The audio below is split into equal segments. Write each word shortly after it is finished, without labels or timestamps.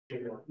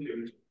Hello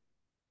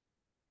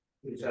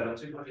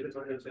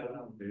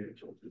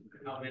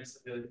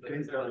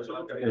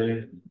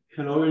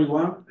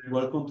everyone,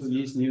 welcome to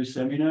this new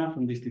seminar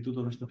from the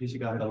Instituto de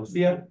Astrofísica de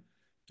García.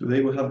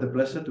 Today we have the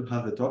pleasure to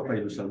have the talk by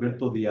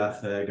Alberto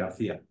Díaz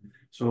García.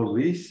 So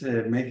Luis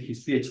made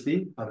his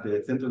PhD at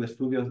the Centro de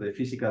Estudios de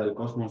Física del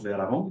Cosmos de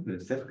Aragón, the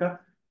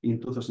Fecha, in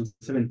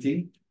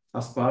 2017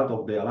 as part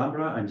of the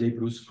Alhambra and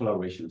JPRUS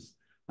collaborations.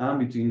 And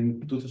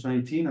between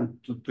 2018 and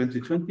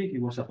 2020, he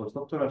was a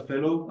postdoctoral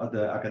fellow at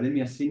the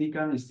Academia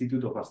Sinica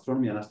Institute of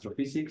Astronomy and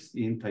Astrophysics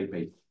in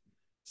Taipei.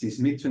 Since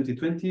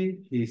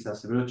mid-2020, he is a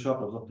virtual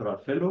postdoctoral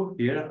fellow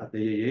here at the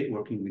IAA,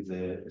 working with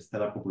the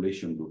Stellar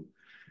Population Group.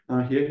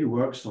 And here he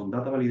works on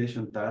data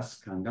validation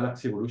tasks and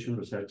galaxy evolution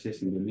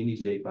researches in the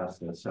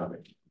miniJPAS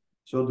survey.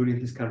 So during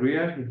his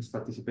career, he has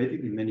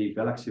participated in many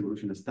galaxy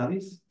evolution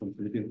studies,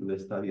 contributing to the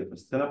study of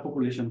stellar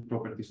population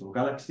properties of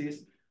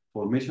galaxies,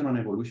 formation and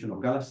evolution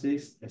of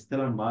galaxies,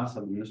 stellar mass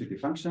and luminosity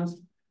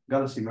functions,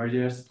 galaxy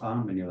mergers,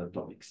 and many other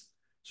topics.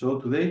 So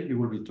today he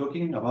will be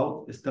talking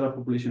about stellar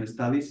population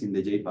studies in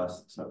the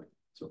JPAS survey.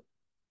 So,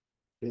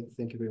 okay,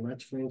 thank you very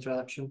much for the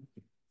introduction.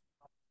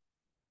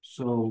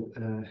 So,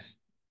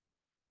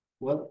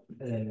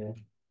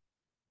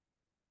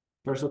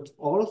 first of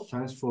all,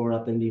 thanks for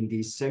attending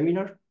this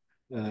seminar.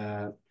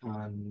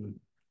 And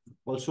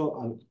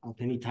also,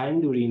 at any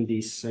time during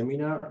this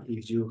seminar,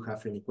 if you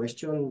have any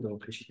question,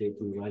 don't hesitate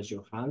to raise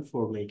your hand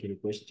for making a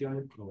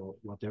question or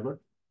whatever.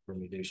 For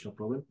me, there is no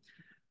problem.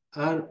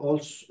 And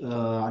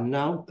also,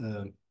 now,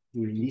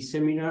 during this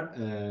seminar,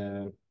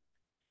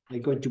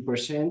 I'm going to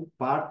present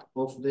part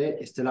of the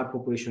stellar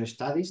population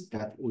studies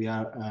that we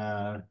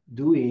are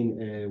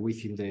doing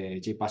within the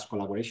JPAS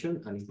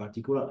collaboration. And in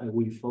particular, I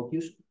will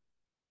focus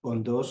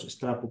on those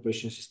stellar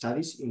population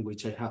studies in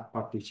which I have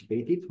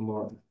participated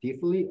more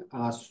actively,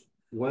 as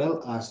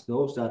well as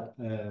those that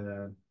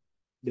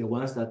the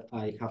ones that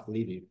I have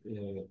led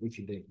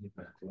within the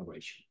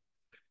collaboration.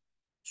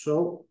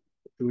 So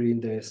during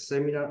the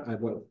seminar,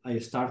 I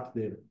start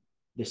the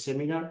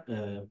seminar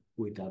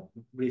with a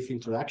brief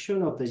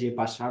introduction of the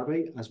JPAS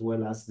survey, as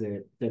well as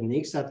the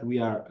techniques that we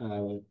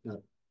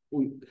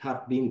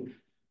have been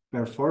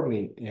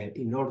performing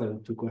in order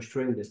to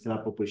constrain the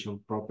stellar population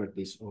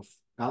properties of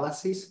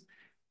galaxies.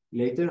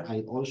 Later,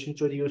 I also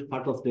introduce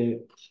part of the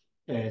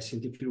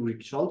scientific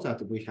results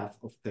that we have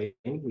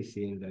obtained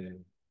within the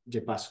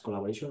JPAS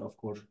collaboration, of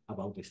course,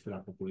 about the stellar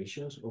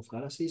populations of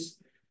galaxies.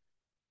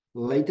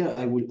 Later,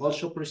 I will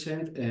also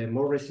present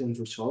more recent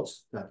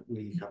results that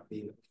we have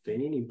been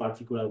obtaining. In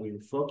particular, we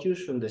will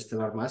focus on the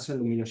stellar mass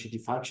and luminosity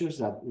functions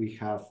that we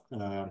have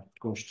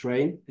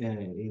constrained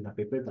in a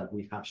paper that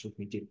we have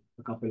submitted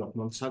a couple of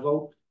months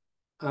ago.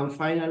 And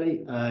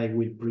finally, I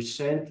will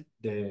present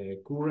the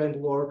current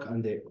work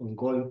and the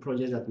ongoing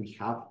projects that we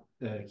have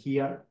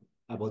here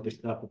about the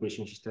stellar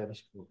population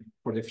studies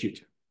for the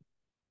future.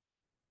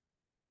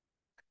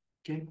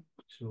 Okay,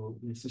 so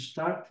let's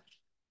start.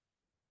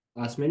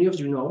 As many of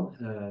you know,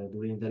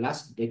 during the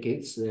last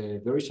decades,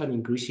 there is an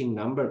increasing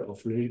number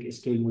of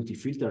large-scale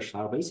multi-filter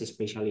surveys,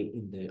 especially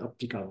in the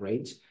optical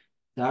range,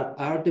 that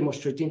are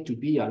demonstrating to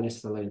be an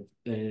excellent,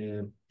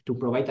 to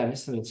provide an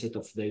excellent set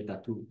of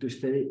data to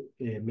study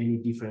many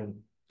different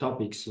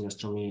topics in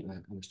astronomy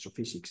and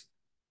astrophysics.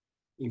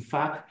 In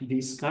fact,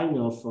 this kind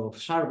of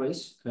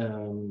surveys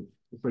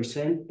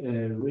present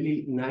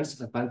really nice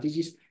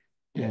advantages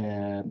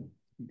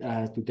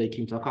to take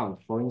into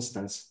account. For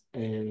instance,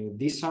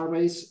 these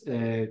surveys,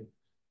 there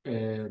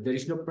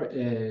is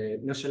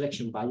no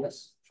selection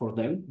bias for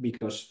them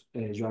because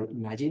you are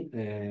imaging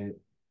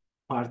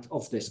part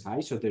of the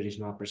sky, so there is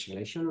no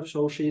approximation of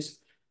sources.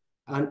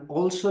 And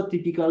also,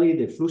 typically,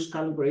 the flux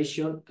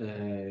calibration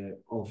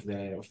of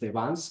the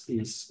bands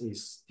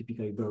is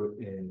typically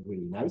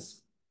really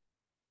nice.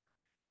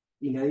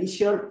 In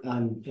addition,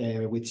 and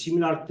with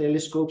similar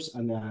telescopes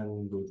and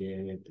with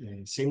the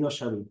same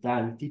observing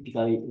time,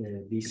 typically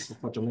these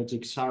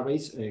photometric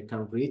surveys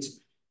can reach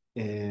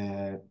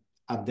a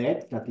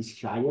depth that is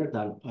higher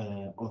than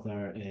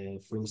other,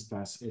 for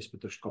instance,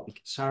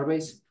 spectroscopic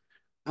surveys.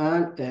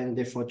 And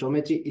the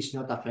photometry is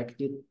not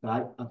affected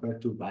by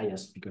aperture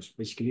bias, because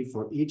basically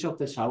for each of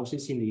the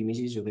sources in the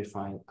images, you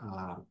define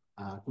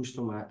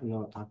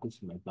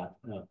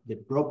the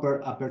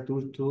proper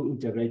aperture to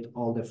integrate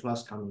all the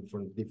flux coming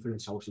from different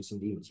sources in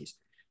the images.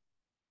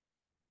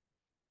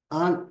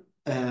 And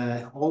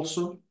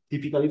also,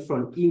 typically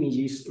from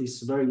images,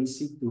 it's very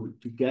easy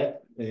to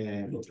get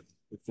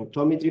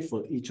photometry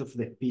for each of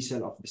the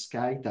pixels of the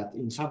sky that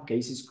in some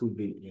cases can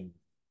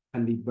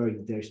be very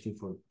interesting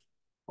for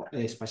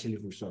especially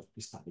for survey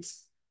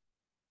studies.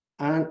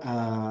 And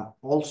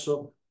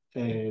also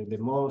the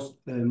most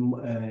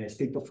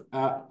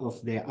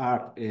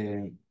state-of-the-art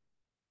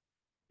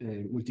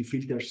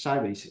multi-filter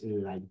surveys,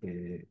 like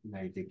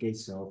the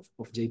case of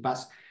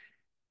JPAS,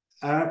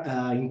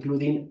 are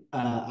including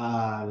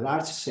a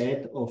large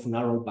set of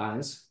narrow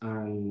bands,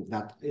 and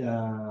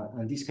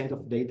this kind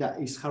of data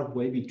is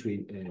halfway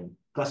between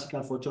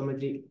classical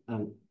photometry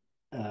and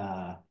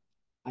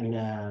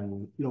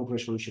and low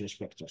resolution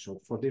spectra.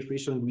 So for this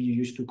reason, we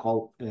used to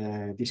call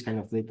this kind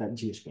of data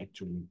G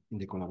spectrum in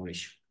the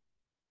collaboration.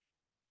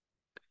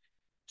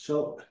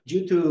 So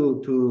due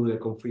to the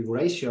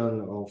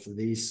configuration of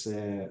this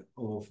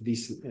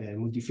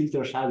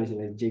multi-filter service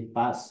in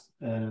JPAS,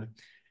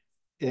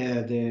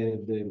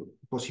 the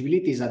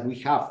possibilities that we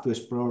have to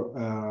explore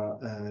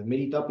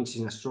many topics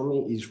in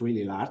astronomy is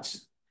really large.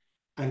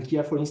 And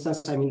here, for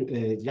instance, I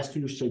mean, just to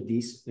illustrate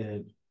this,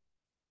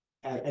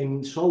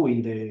 I'm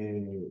showing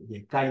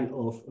the kind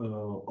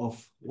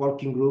of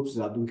working groups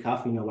that we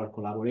have in our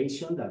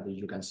collaboration that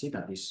you can see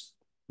that is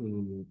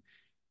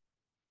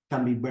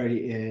can be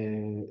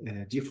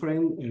very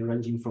different,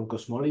 ranging from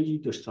cosmology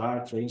to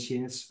star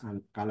transients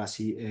and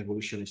galaxy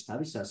evolution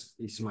studies, as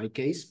is my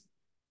case.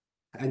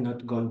 I'm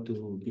not going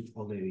to give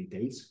all the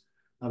details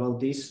about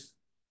this.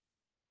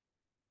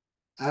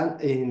 And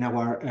in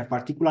our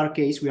particular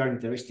case, we are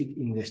interested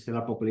in the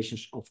stellar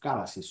populations of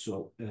galaxies.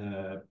 So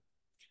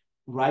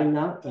right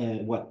now,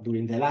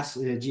 during the last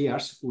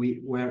years,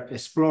 we were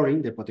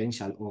exploring the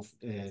potential of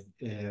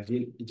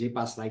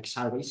JPAS-like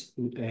surveys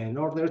in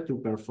order to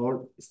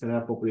perform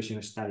stellar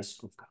population studies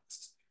of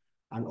galaxies.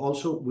 And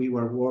also, we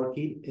were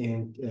working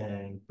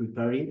in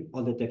preparing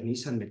all the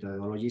techniques and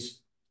methodologies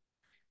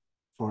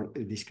for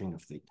this kind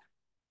of data.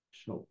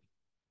 So,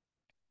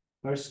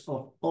 first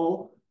of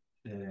all,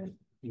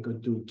 I'm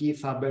going to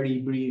give a very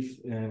brief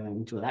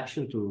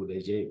introduction to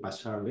the JPAS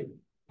survey,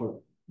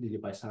 or the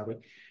JPAS survey.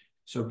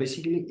 So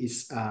basically,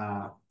 it's, as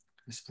I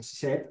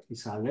said,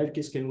 it's a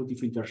large-scale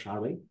multi-filter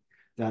survey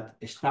that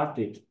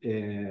started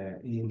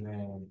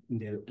in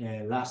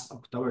the last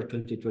October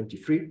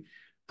 2023,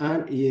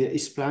 and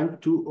is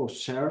planned to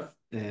observe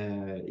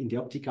in the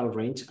optical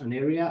range an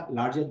area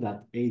larger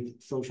than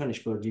 8,000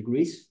 square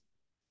degrees.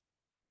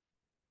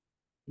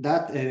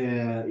 That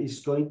is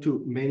going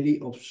to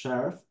mainly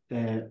observe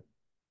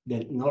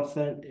the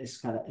northern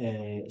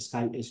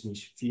sky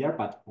hemisphere,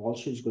 but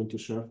also is going to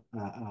serve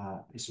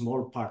a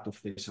small part of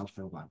the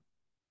southern one.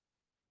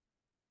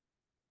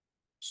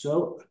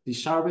 So the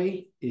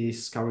survey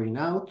is carried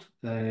out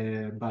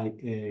from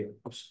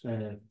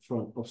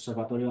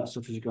Observatorio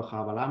Astrophysical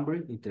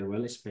Javalambre in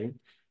Teruel, Spain.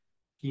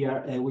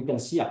 Here we can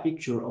see a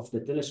picture of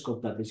the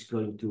telescope that is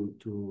going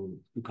to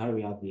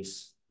carry out the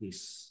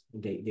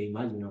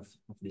imaging of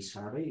this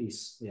survey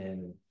is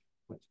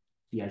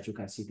here you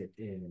can see that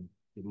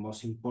the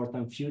most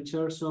important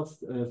features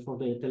for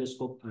the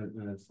telescope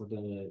and for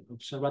the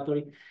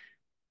observatory.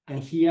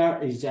 And here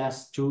is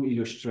just to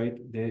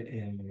illustrate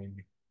the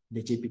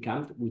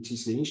JPCAM, which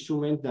is the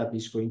instrument that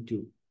is going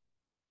to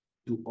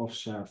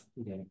observe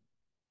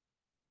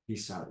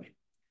this survey,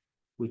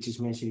 which is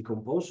mainly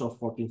composed of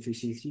 14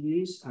 physics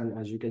degrees, and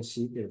as you can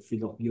see, the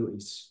field of view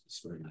is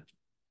very large.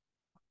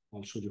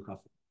 Also, you have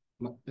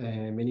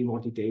many more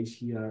details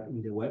here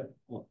in the web,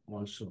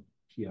 also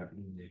here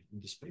in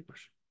these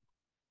papers.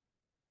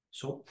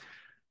 So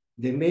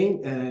the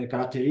main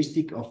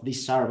characteristic of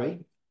this survey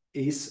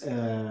is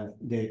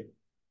the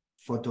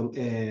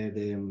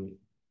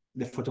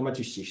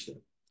photometric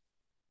system.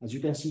 As you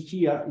can see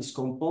here, it's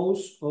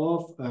composed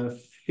of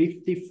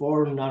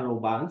 54 narrow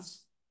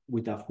bands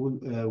with a full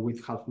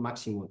width half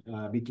maximum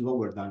a bit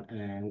lower than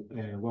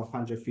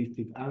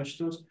 150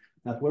 angstroms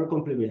that were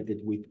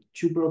complemented with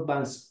 2 broad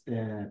bands,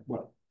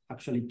 well,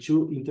 actually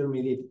 2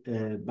 intermediate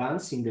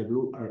bands in the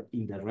blue or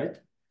in the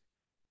red.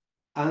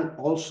 And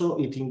also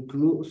it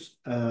includes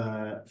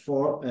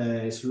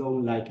 4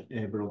 slow-like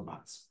broad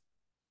bands.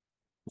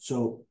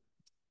 So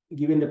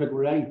given the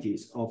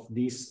peculiarities of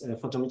this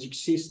photometric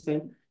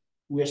system,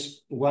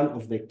 one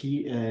of the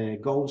key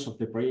goals of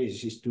the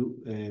project is to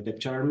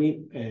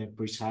determine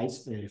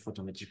precise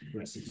photometric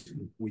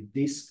resistance. With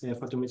this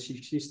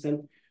photometric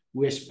system,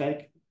 we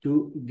expect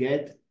to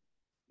get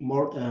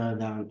more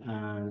than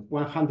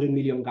 100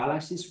 million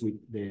galaxies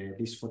with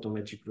this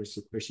photometric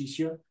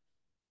precision,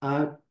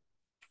 and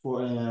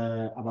for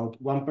about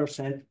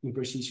 1%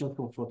 imprecision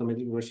for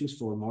photometric resistance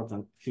for more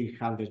than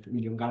 300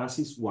 million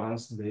galaxies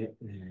once the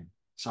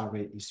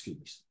survey is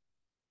finished.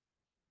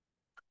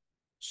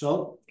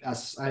 So,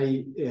 as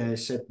I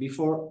said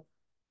before,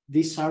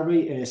 this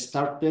survey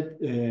started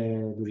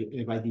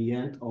by the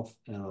end of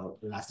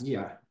last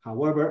year.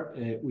 However,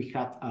 we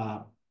had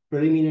a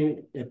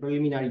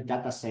preliminary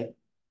data set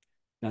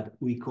that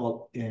we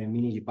call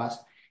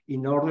miniJPAS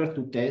in order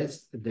to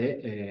test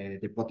the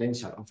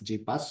potential of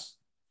JPAS.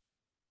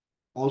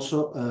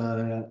 Also,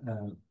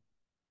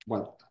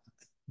 well,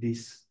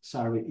 this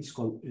survey is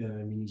called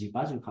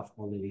miniJPAS. You have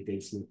all the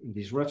details in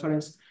this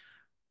reference.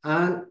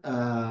 And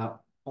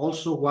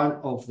also, one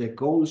of the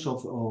goals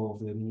of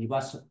the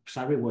miniJPAS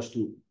survey was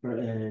to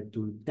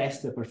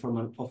test the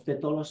performance of the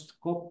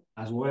telescope,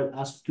 as well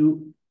as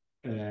to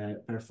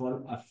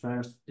perform a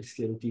first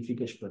scientific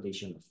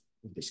exploitation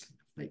of this kind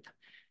of data.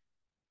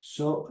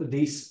 So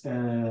this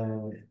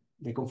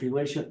the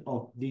configuration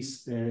of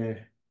this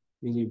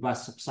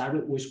miniJPAS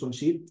survey was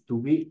conceived to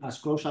be as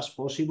close as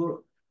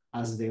possible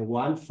as the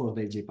one for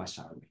the JPAS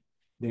survey.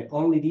 The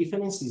only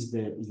difference is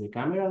the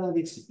camera that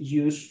is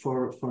used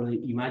for the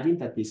imaging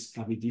that is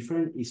a bit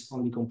different. Is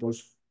only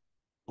composed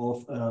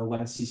of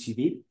one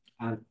CCD,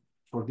 and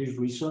for this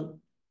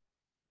reason,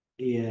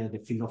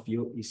 the field of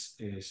view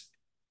is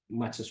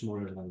much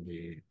smaller than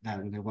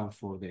the one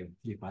for the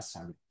miniJPAS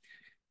survey.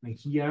 And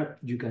here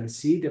you can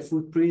see the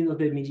footprint of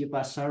the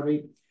miniJPAS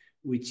survey,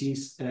 which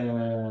is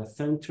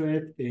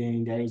centered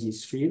in the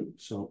IAG field.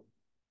 So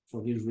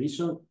for this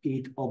reason,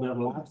 it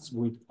overlaps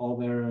with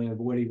other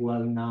very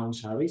well-known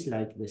surveys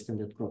like the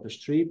Standard Crop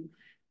Strip,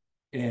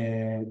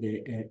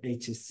 the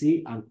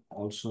HSC, and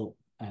also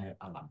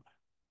Alberto.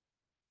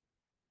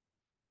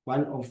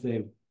 One of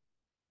the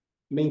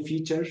main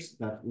features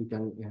that we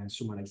can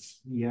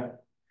summarize here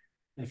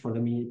for the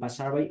miniJPAS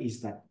survey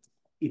is that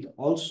it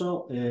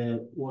also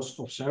was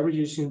observed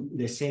using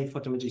the same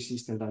photometric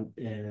system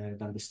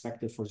than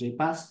expected for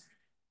JPAS.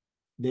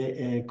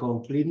 The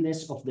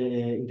completeness of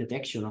the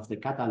detection of the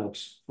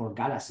catalogs for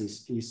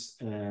galaxies is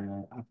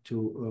up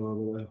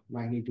to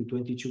magnitude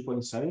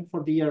 22.7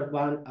 for the year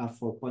one, and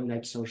for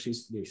point-like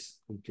sources, this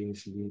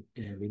completeness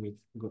limit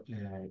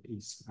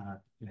is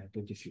at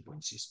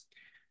 23.6.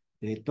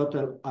 The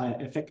total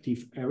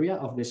effective area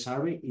of the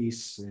survey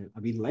is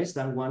a bit less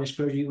than 1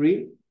 square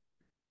degree,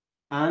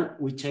 and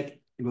we check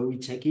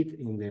it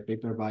in the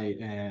paper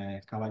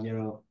by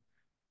Caballero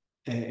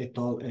et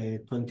al.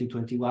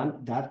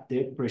 2021 that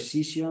the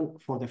precision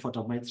for the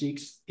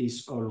photometrics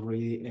is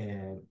already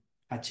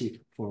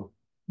achieved for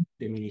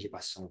the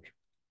miniJPAS survey.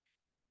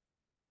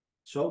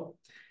 So,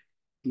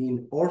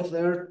 in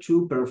order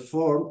to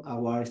perform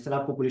our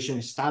stellar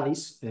population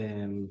studies,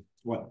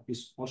 well,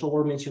 it's also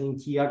worth mentioning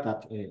here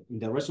that in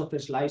the rest of the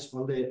slides,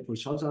 all the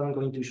results that I'm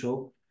going to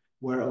show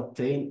were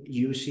obtained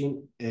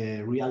using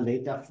real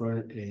data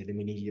from the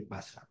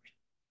miniJPAS survey.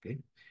 Okay,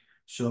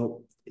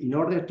 so in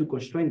order to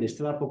constrain the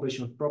stellar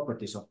population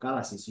properties of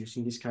galaxies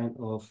using this kind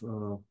of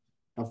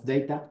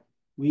data,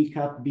 we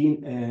have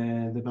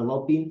been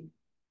developing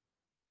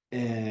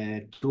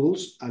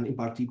tools, and in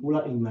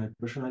particular, in my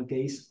personal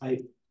case, I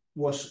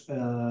was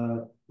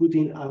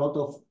putting a lot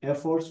of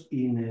efforts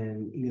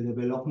in the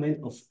development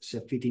of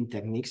SED-fitting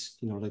techniques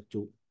in order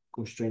to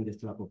constrain the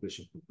stellar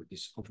population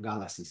properties of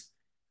galaxies.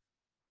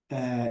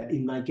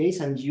 In my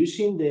case, I'm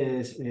using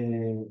the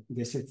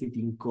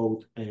SED-fitting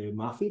code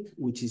MAFIT,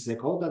 which is the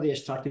code that I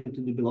started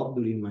to develop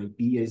during my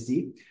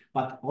PhD,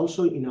 but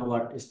also in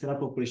our stellar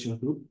population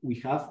group, we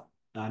have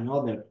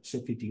another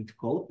SED-fitting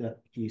code that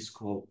is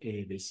called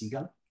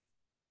deg².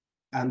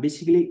 And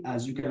basically,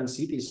 as you can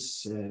see,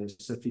 these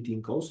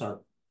SED-fitting codes have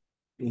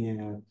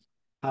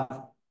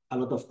a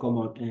lot of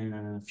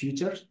common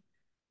features,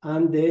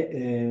 and the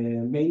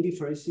main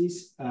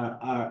differences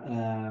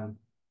are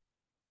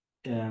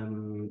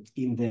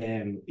in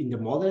the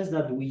models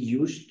that we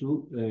use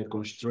to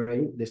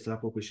constrain the stellar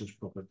population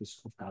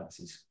properties of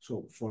galaxies.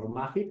 So for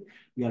MAFIT,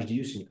 we are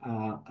using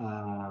a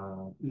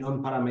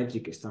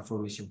non-parametric star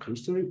formation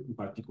history, in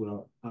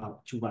particular a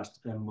two-vast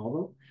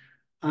model,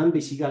 and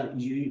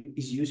basically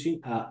is using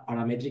a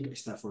parametric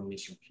star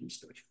formation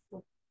history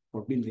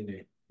for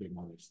building the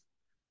models.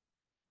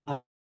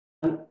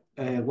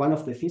 One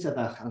of the things that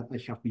I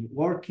have been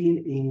working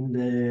in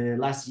the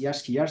last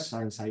years here,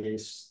 since I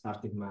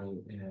started my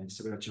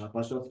several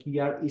postdoc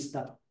here, is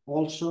that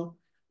also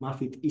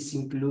MAFIT is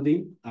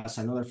including as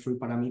another free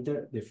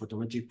parameter the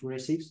photometric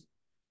redshift,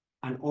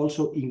 and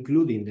also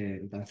including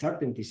the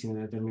uncertainties in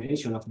the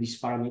determination of this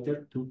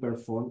parameter to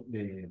perform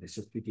the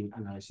SED-fitting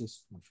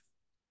analysis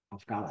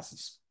of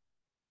galaxies.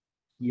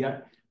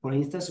 Here, for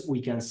instance,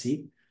 we can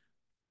see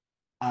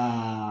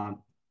a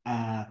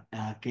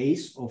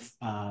case of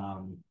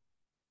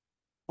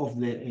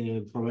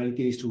the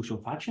probability distribution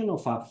function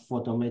of a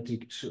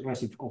photometric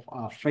redshift of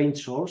a faint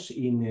source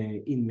in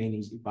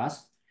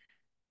miniJPAS.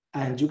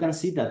 And you can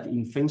see that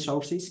in faint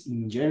sources,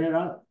 in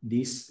general,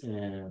 these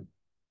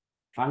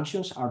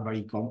functions are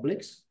very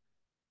complex.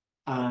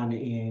 And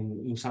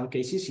in some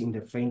cases, in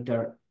the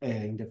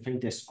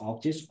faintest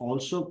objects,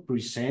 also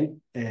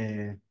present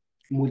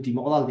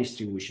multimodal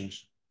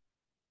distributions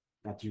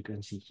that you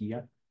can see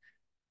here.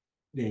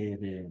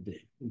 In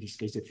this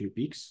case, the 3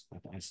 peaks,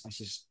 but as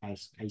I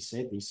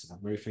said, is a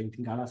very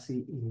faint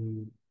galaxy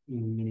in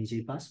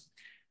miniJPAS.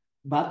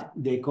 But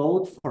the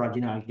code for a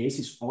general case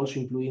is also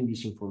including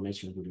this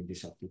information during the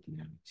SED-fitting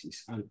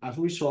analysis. And as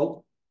a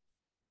result,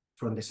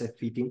 from the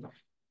SED-fitting,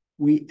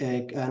 we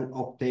can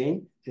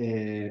obtain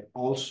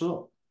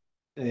also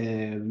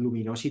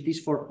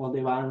luminosities for all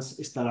the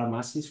bands, stellar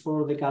masses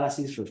for the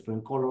galaxies,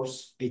 reference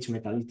colors, age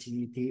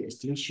metallicity,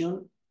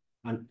 extinction,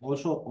 and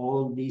also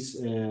all these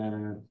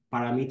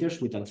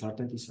parameters with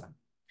uncertainties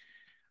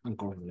and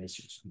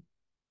correlations.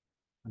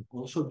 And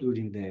also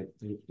during the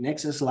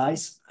next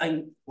slides,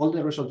 all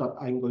the results that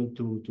I'm going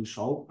to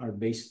show are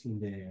based in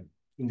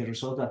the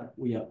result that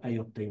I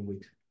obtained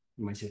with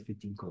my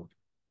SED-fitting code.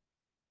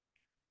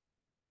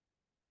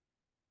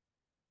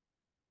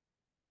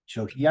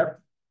 So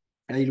here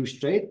I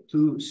illustrate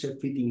 2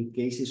 SED-fitting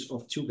cases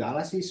of 2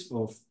 galaxies,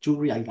 of 2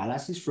 real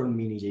galaxies from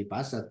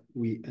miniJPAS that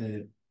we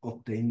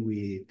obtained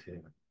with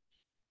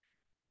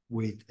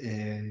with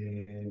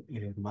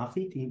math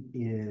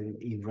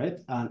in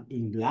red, and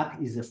in black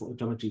is the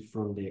photometry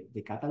from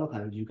the catalog.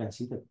 And you can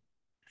see that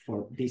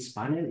for this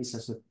panel is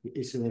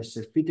a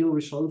spatial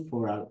result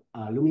for a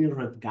luminous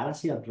red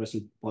galaxy at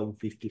redshift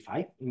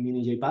 0.55 in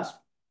miniJPAS.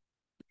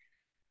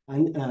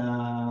 And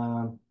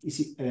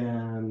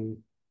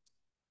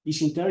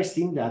it's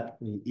interesting that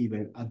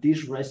even at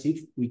this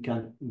redshift, we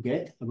can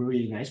get a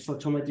very nice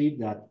photometry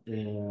that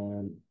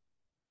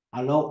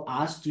allow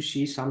us to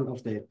see some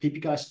of the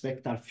typical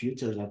spectral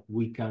features that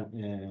we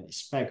can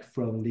expect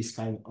from this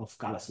kind of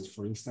galaxies.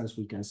 For instance,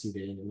 we can see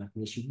the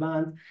magnesium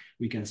band,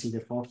 we can see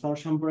the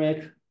 4000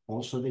 break,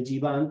 also the G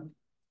band,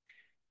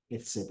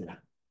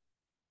 etc.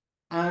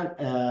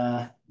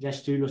 And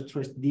just to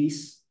illustrate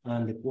this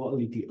and the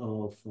quality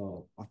of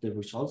the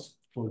results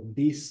for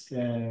this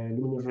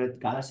luminous red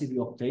galaxy we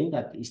obtain,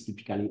 that is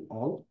typically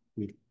old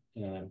with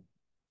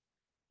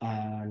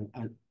an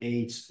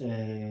age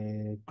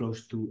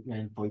close to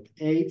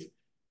 9.8,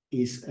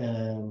 is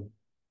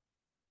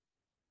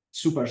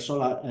super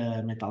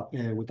solar metal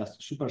with a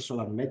super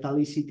solar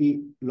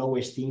metallicity, low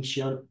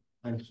extinction,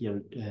 and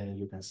here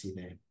you can see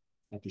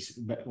that is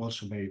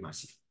also very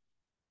massive.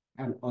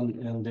 And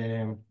on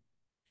the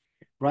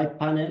right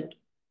panel,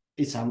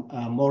 it's a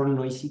more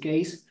noisy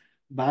case,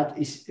 but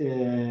it's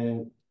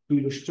to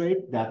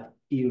illustrate that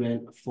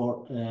even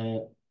for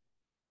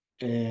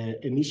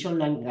emission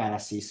line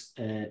galaxies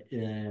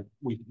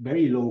with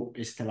very low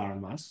stellar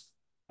mass,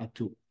 up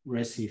to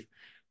redshift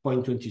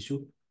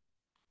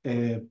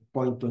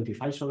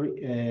 0.25,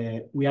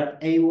 sorry, we are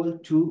able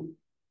to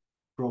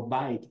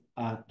provide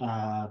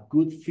a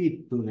good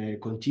fit to the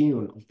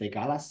continuum of the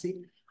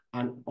galaxy,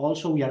 and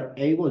also we are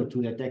able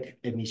to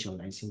detect emission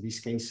lines. In this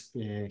case,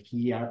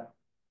 here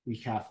we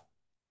have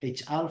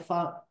H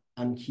alpha,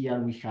 and here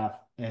we have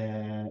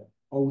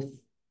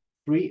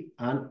O3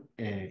 and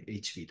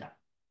H beta.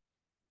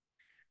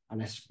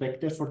 And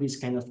expected for this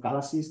kind of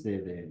galaxies,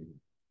 the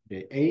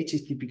age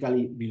is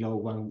typically below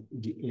 1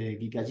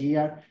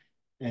 gigayear.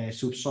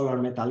 Subsolar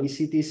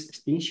metallicity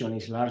extinction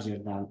is larger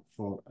than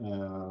for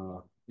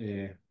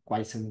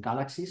quiescent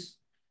galaxies,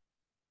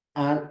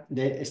 and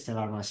the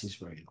stellar mass is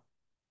very low.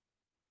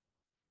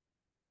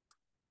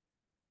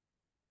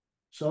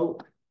 So,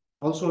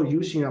 also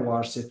using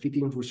our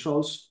SED-fitting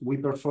results, we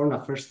performed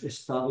a first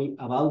study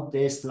about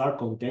the stellar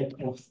content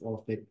of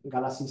the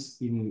galaxies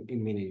in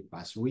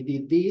miniJPAS. We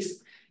did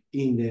this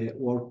in the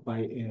work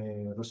by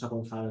Rosa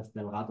González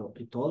Delgado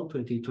et al.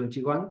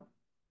 2021.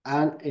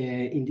 And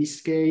in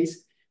this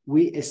case,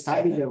 we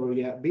studied the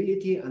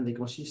reliability and the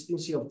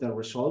consistency of the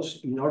results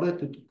in order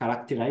to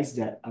characterize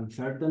the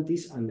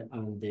uncertainties and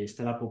the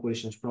stellar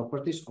populations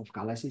properties of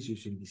galaxies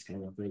using this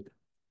kind of data.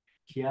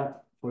 Here,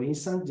 for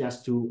instance,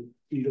 just to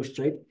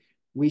illustrate,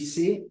 we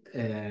see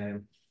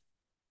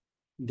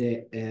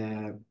the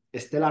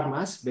stellar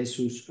mass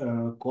versus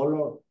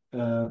color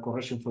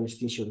correction for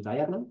extinction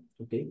diagram,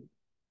 okay,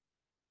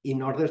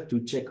 in order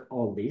to check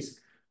all this.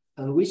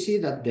 And we see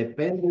that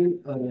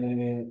depending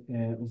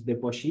of the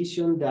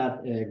position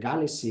that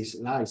galaxies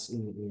lies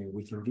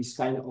within this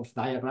kind of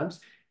diagrams,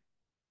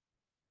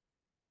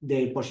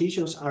 the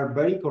positions are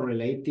very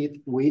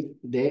correlated with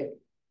the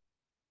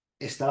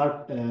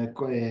stellar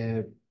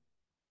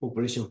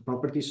population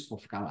properties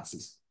of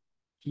galaxies.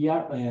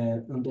 Here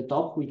on the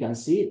top, we can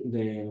see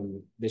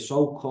the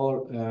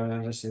so-called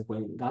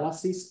redshift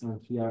galaxies, and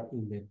here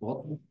in the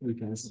bottom, we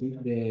can see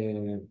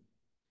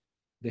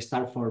the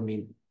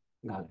star-forming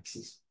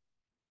galaxies.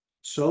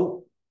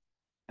 So,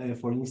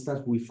 for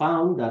instance, we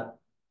found that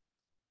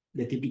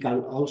the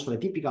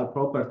typical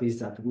properties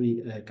that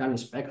we can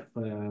expect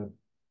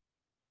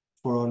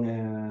from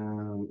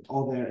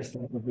other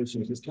stellar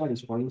population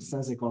studies. For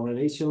instance, the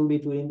correlation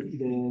between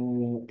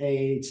the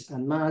age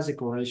and mass, the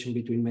correlation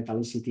between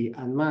metallicity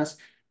and mass,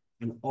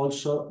 and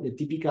also the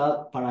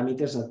typical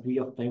parameters that we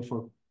obtain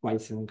for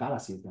quiescent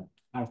galaxies that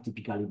are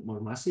typically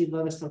more massive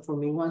than the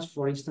star-forming ones.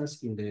 For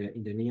instance, in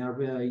the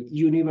nearby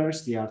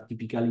universe, they are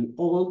typically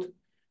old,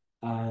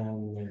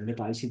 and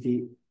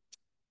metallicity,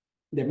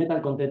 the metal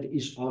content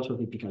is also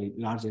typically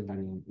larger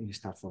than in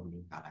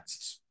star-forming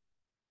galaxies.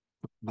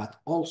 But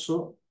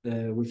also,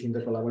 within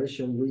the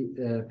collaboration, we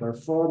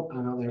performed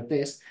another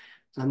test,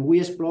 and we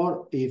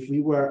explored if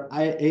we were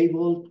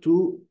able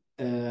to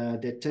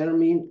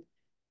determine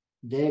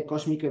the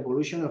cosmic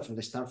evolution of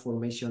the star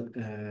formation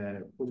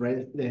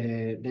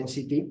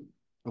density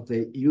of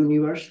the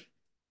universe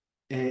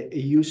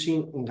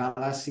using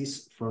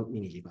galaxies from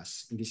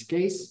miniJPAS. In this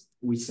case,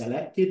 we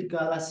selected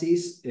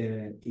galaxies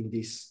in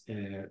this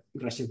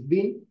redshift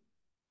bin,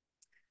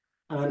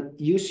 and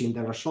using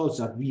the results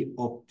that we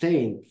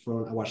obtained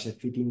from our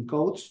SED-fitting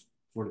codes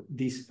for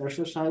this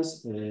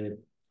exercise,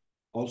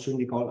 also in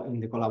the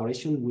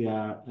collaboration, we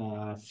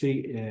are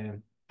 3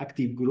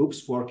 active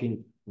groups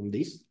working on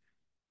this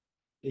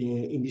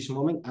in this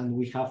moment, and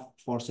we have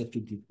 4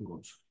 SED-fitting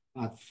codes.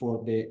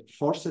 For the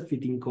 4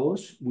 SED-fitting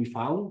codes, we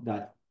found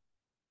that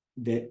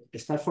the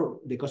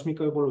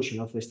cosmic evolution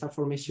of the star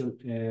formation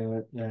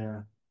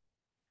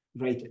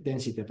rate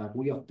density that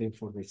we obtained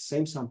for the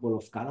same sample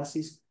of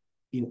galaxies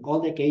in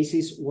all the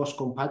cases was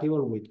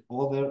compatible with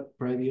other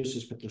previous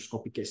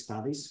spectroscopic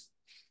studies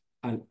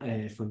and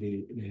from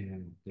the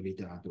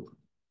literature.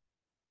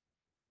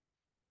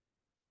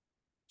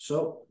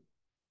 So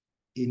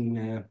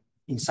in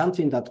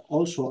something that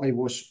also I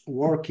was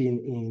working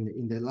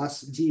in the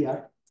last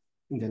year,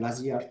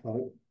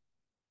 sorry,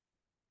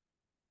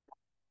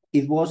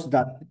 it was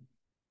that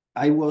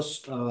I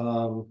was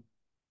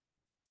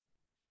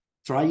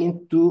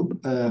trying to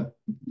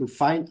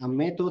find a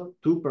method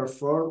to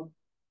perform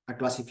a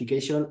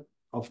classification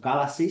of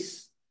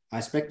galaxies,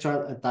 a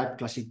spectral type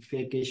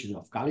classification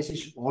of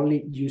galaxies,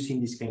 only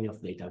using this kind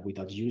of data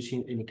without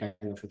using any kind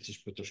of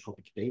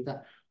spectroscopic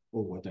data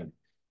or whatever.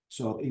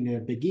 So in the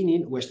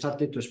beginning, we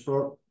started to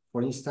explore,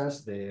 for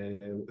instance,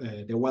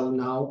 the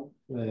well-known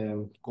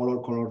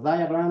color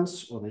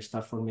diagrams or the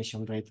star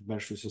formation rate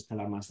versus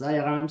stellar mass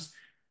diagrams.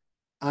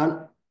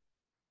 And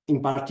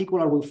in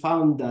particular, we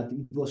found that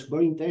it was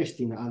very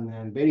interesting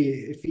and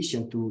very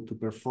efficient to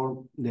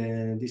perform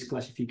this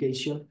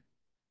classification.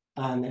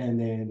 And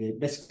the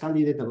best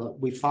candidate that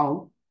we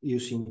found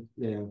using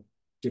the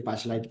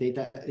JPAS-like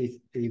data,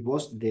 it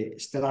was the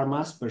stellar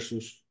mass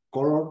versus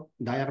color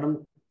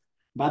diagram,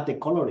 but the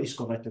color is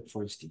corrected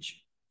for extinction.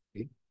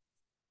 Okay?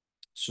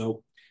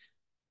 So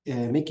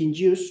making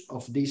use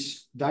of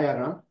this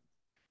diagram,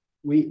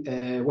 we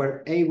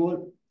were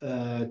able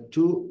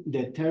to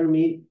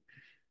determine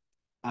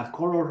a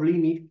color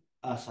limit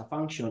as a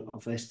function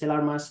of the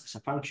stellar mass, as a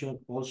function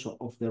also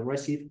of the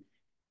redshift,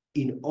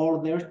 in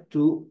order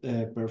to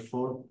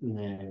perform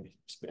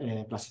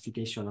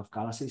classification of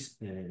galaxies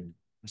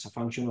as a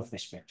function of the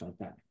spectral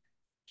type.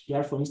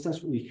 Here, for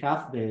instance, we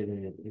have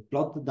the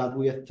plot that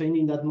we obtained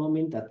in that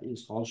moment that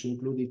is also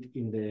included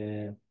in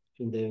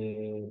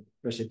the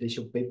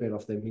presentation paper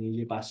of the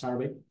miniJPAS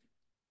survey.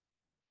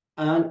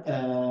 And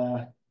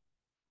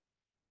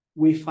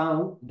we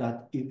found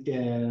that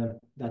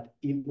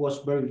it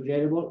was very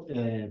reliable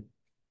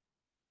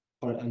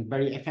and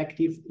very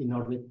effective in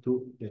order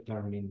to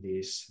determine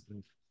this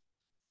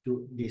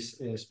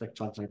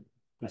spectral type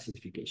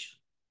classification.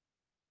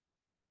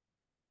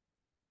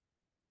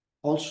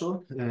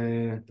 Also,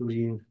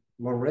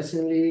 more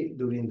recently,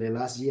 during the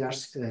last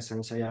years,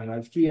 since I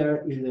arrived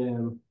here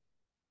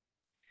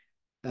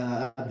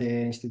at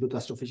the Instituto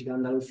Astrophysical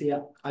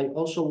Andalucía, I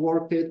also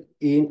worked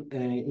in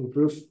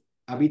improve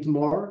a bit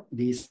more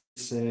this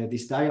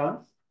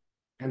diagram.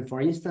 And for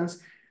instance,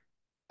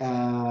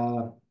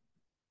 my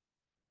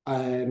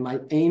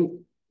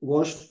aim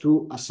was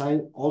to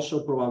assign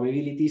also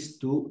probabilities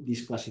to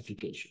this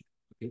classification,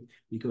 okay?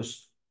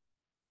 Because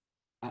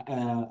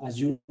as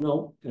you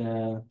know,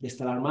 the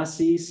stellar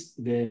masses,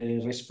 the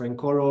red frame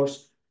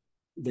colors,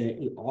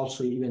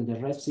 also even the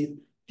redshift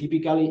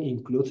typically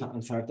include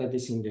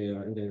uncertainties in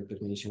the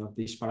determination of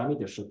these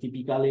parameters. So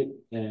typically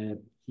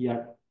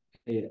here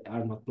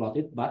are not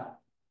plotted, but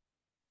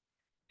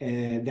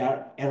there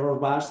are error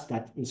bars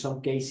that in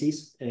some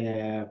cases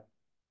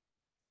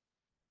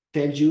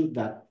tell you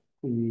that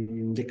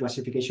the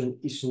classification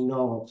is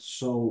not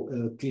so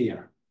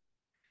clear.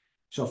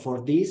 So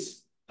for this,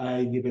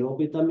 I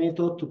developed a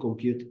method to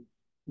compute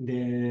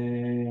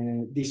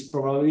this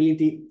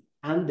probability,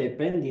 and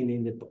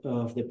depending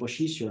of the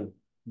position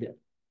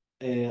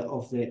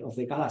of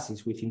the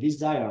galaxies within these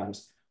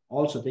diagrams,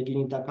 also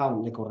taking into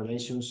account the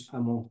correlations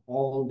among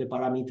all the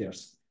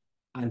parameters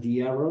and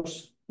the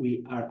errors,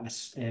 we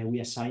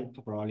assign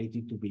a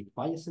probability to be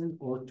quiescent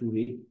or to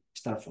be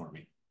star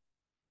forming.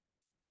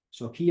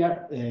 So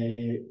here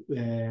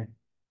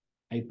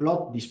I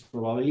plot these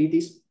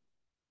probabilities.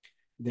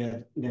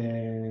 The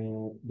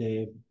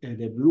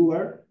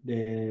bluer,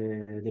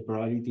 the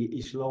probability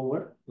is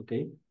lower,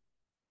 okay?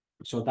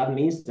 So that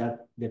means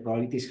that the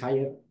probability is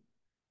higher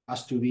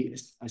as to be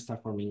a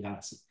star-forming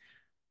galaxy.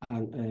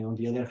 And on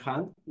the other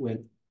hand,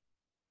 when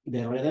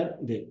the redder,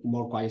 the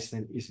more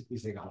quiescent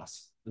is the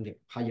galaxy. And the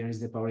higher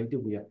is the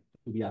probability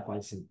to be a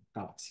quiescent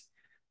galaxy.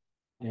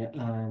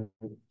 And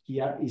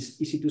here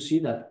is easy to see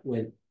that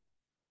when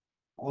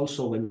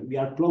we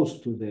are close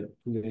to the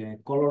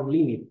color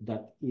limit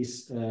that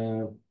is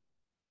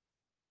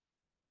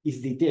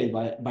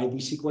detailed by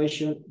this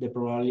equation, the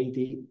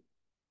probability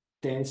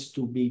tends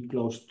to be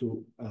close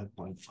to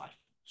 0.5.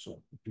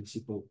 So in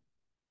principle,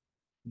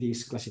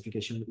 this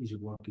classification is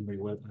working very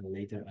well, and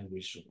later I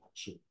will show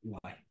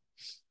why.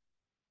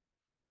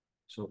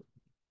 So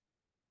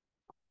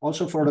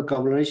also for the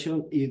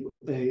collaboration, it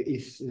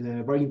is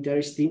very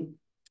interesting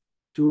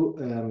to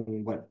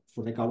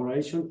for the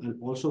collaboration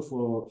and also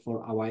for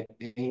our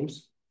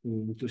aims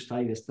to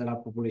study the stellar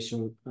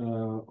population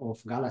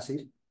of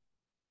galaxies.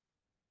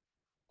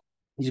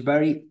 It's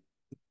very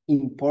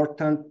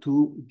important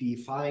to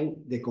define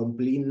the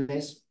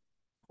completeness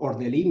or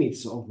the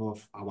limits of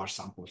our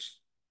samples,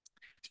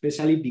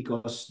 especially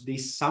because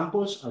these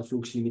samples are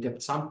flux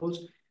limited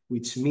samples,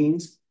 which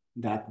means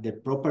that the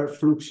proper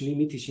flux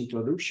limit is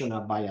introduction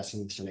bias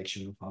in the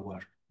selection of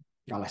our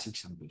galaxy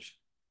samples.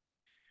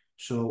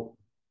 So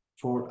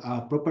for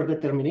a proper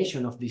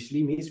determination of these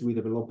limits, we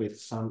developed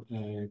some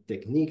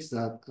techniques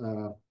that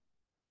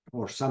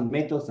or some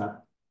methods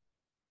that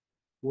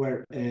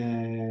were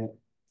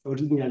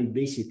originally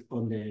based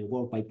on the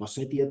work by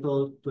Posetti et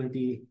al.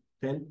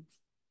 2010.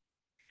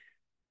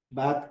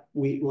 But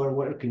we were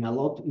working a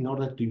lot in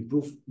order to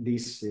improve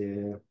these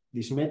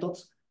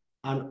methods,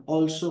 and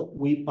also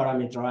we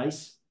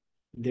parameterize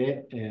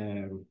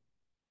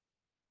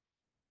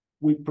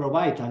we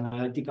provide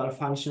analytical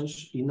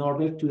functions in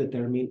order to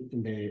determine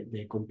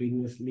the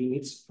completeness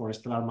limits for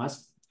stellar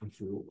mass and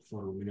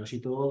for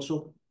luminosity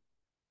also,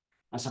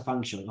 as a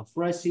function of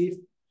redshift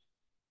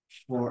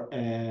for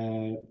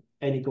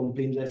any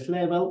completeness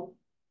level,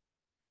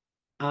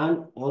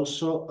 and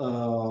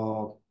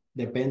also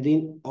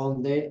depending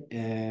on the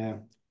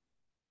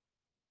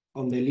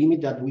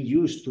limit that we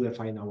use to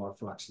define our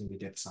flux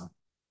limited sum.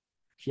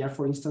 Here,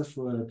 for instance,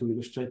 to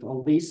illustrate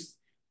all this,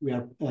 we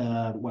are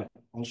well,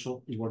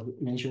 also it's worth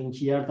mentioning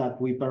here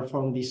that we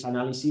perform this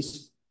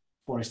analysis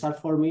for star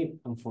forming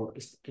and for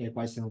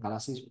quasi-stellar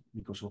galaxies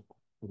because of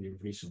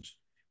obvious reasons.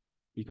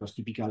 Because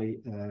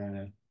typically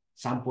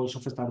samples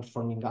of star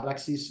forming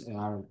galaxies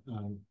are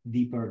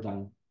deeper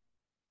than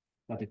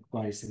the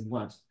quasi-stellar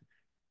ones.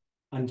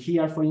 And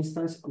here, for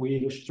instance, we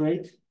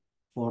illustrate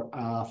for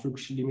a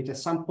flux limited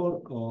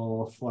sample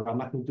or for a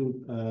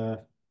magnitude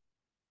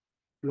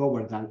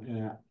lower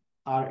than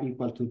r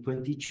equal to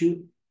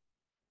 22.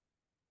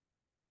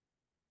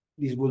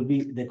 This will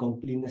be the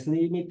completeness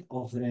limit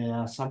of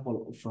the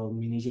sample from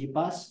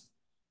miniJPAS.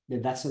 The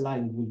dotted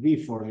line will be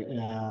for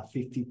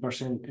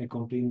 50%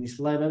 completeness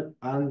level,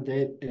 and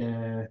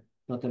the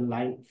dotted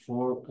line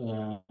for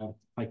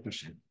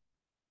 5%.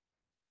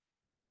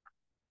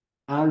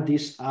 And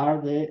these are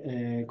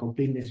the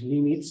completeness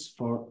limits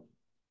for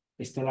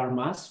stellar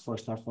mass, for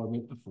star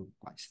forming, and for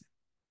quasi-stellar.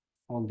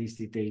 All these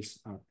details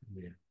are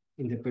there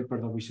in the paper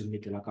that we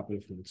submitted a couple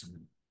of minutes ago.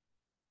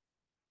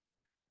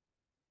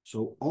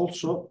 So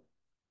also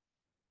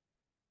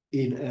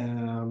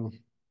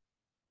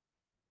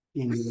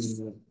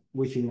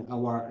within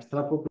our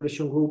stellar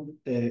population group,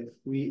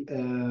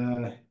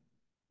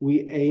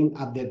 we aim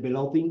at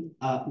developing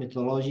a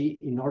methodology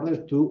in order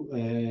to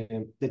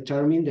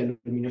determine the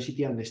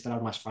luminosity and the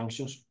stellar mass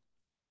functions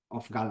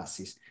of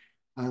galaxies.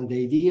 And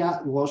the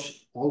idea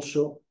was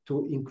also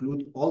to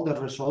include all the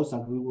results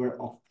that we were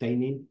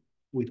obtaining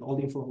with all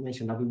the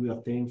information that we were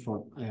obtaining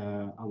from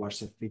our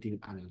SED-fitting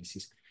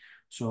analysis.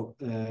 So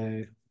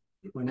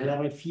when I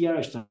arrived here,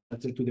 I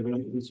started to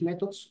develop these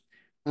methods,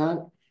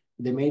 and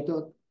the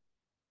method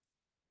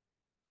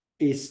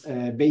is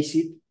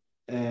based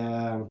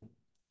in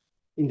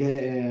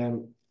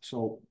the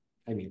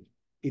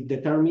it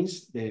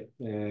determines the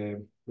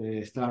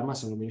stellar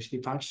mass and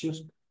luminosity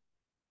functions,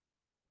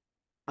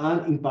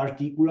 and in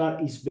particular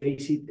is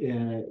based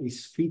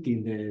is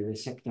fitting the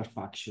sector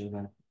function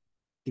that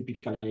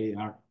typically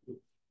are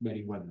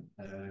very well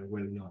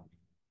known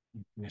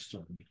in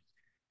astronomy.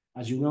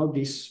 As you know,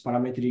 these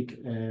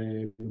parametric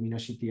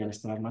luminosity and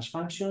stellar mass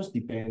functions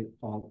depend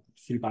on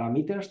three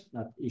parameters.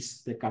 That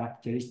is the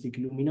characteristic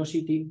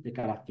luminosity, the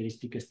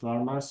characteristic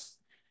stellar mass.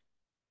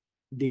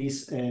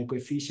 These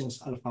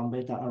coefficients alpha and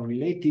beta are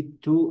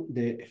related to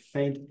the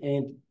faint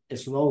end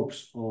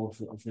slopes of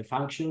the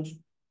functions,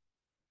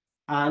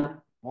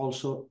 and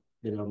also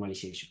the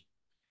normalization,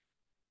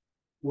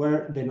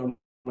 where the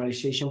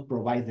normalization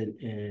provides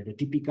the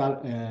typical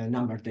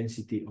number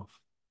density of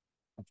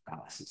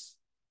galaxies.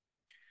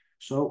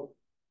 So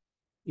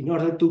in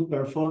order to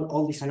perform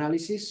all this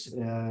analysis,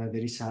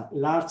 there is a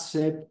large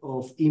set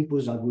of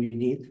inputs that we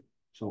need.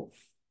 So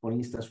for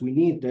instance, we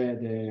need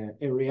the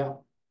area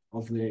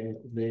of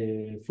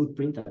the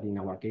footprint, that in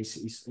our case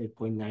is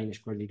 0.9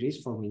 square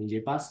degrees for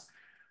miniJPAS.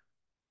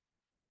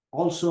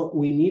 Also,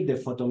 we need the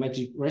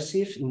photometric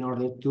redshift in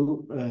order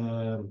to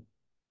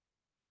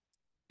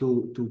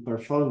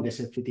perform the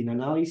SED-fitting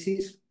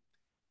analysis.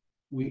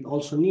 We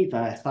also need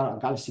a star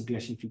galaxy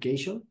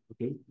classification,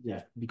 okay?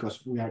 Yeah,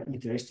 because we are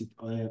interested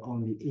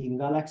only in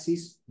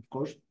galaxies, of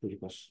course,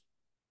 because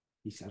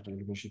these are the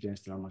luminosity and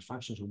stellar mass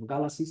functions of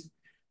galaxies.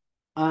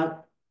 And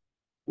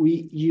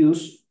we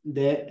use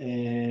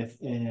the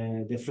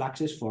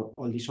fluxes for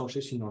all the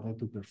sources in order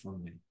to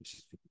perform the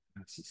SED-fitting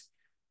analysis.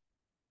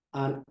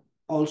 And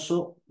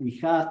also,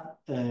 we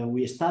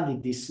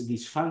studied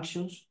these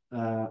functions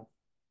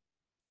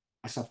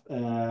as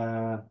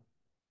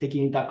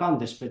taking into account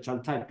the spectral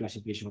type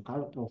classification of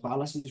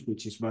galaxies,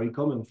 which is very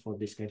common for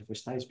this kind of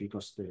studies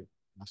because,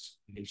 as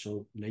we'll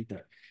show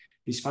later,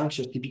 these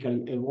functions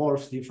typically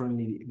evolve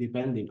differently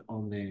depending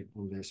on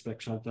the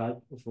spectral type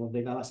of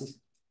the galaxies.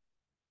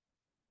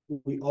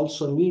 We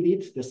also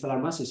needed the stellar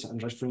masses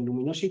and reference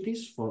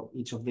luminosities for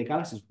each of the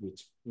galaxies,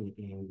 which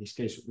in this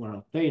case were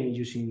obtained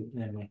using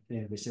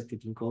the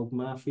SED-fitting code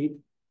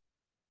method.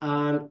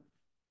 And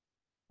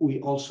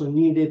we also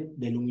needed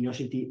the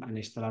luminosity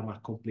and stellar mass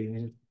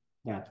completeness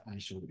that I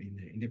showed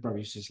in the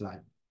previous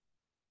slide.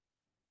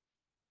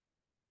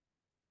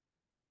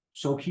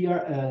 So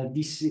here,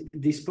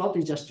 this plot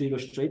is just to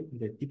illustrate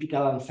the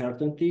typical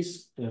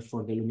uncertainties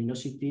for the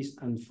luminosities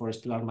and for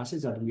stellar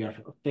masses that we are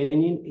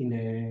obtaining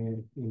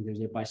in the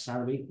JPAS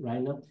survey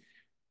right now.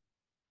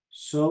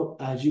 So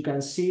as you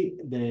can see,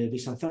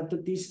 these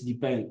uncertainties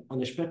depend on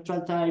the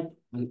spectral type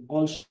and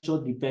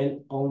also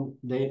depend on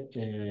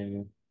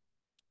the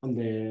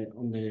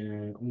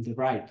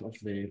right of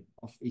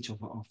each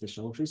of the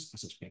sources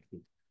as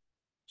expected.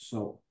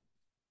 So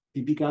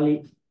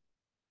typically,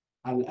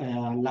 a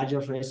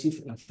larger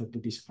redshift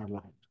uncertainties are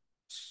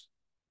large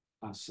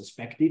as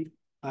expected,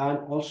 and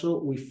also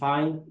we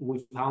found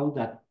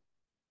that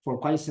for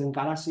quiescent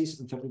galaxies,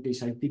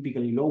 uncertainties are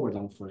typically lower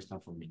than for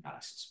star-forming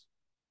galaxies.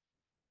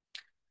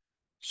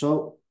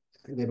 So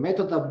the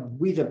method that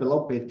we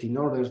developed in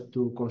order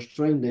to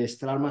constrain the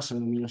stellar mass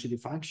and luminosity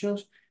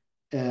functions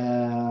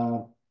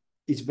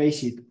is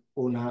based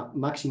on a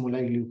maximum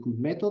likelihood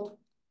method,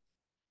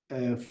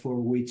 for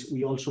which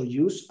we also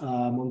use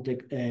Monte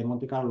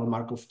Carlo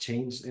Markov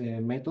chains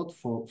method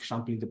for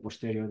sampling the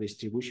posterior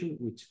distribution,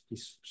 which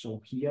is shown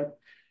here.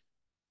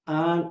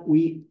 And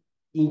we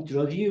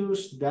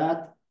introduced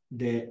that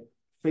the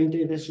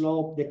fainted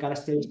slope, the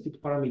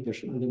characteristic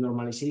parameters, and the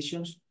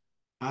normalizations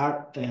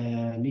are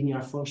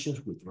linear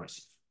functions with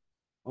redshift.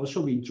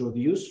 Also, we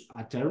introduce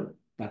a term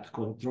that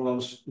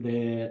controls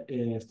the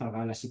star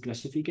galaxy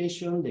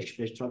classification, the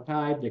spectral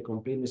type, the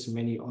completeness, and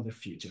many other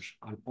features,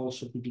 and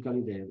also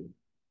typically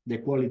the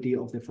quality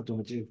of the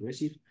photometric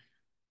redshift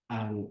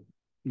and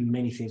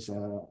many things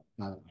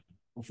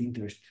of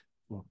interest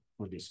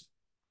for this.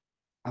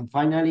 And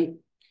finally,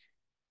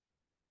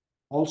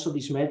 also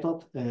this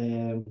method,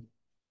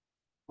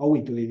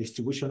 owing to the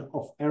distribution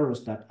of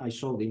errors that I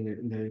showed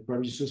in the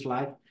previous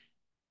slide,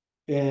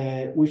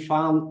 we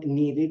found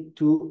needed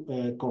to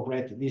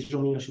correct these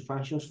luminosity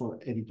functions for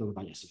editor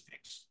bias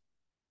effects.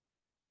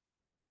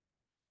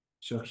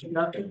 So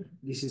here,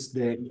 this is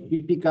the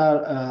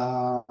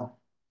typical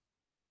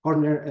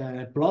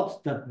corner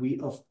plot that we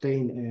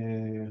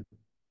obtain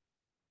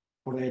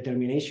for the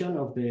determination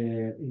of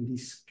in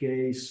this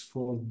case,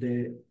 for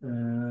the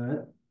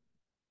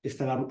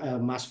stellar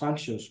mass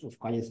functions of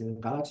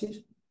quiescent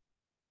galaxies.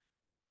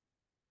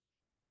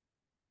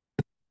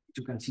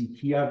 You can see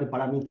here the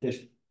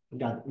parameters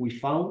that we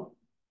found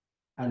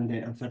and the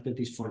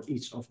uncertainties for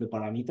each of the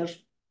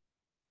parameters.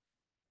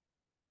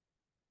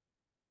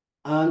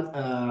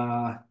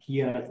 And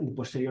here in the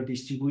posterior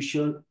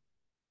distribution,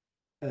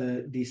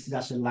 these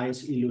dashed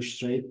lines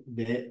illustrate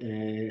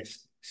the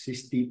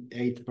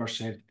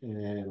 68%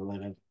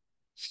 level.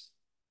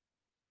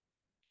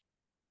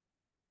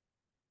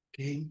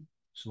 Okay,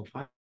 so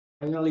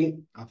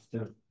finally,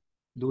 after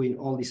doing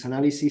all this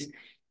analysis,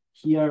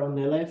 here on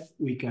the left,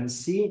 we can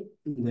see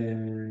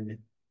the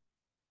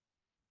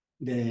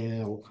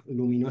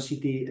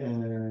luminosity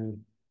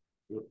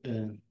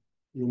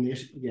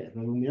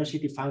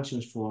luminosity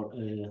functions for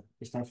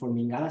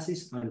star-forming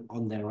galaxies, and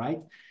on the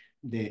right,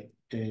 the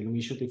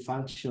luminosity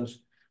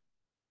functions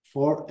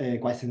for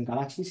quiescent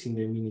galaxies in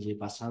the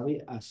miniJPAS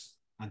survey as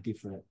a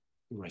different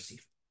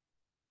redshift.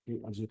 Okay,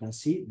 as you can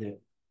see,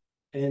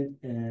 and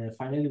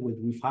finally, what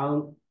we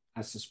found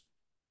as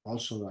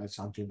also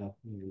something that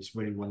is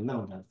very well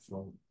known that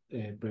from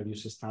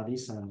previous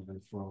studies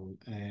and from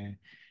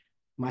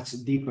much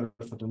deeper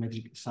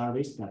photometric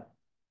surveys, that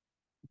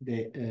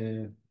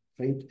the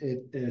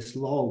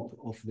slope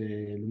of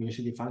the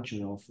luminosity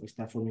function of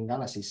star-forming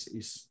galaxies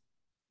is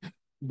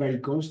very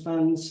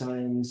constant,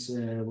 since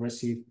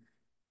redshift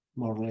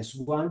more or less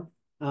 1,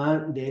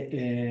 and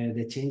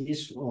the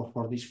changes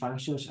for these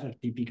functions are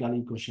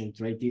typically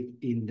concentrated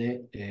in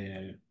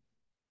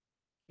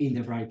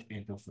the right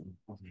end of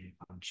the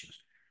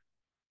functions.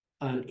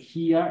 And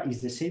here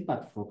is the same,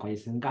 but for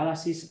quiescent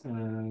galaxies,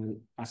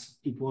 as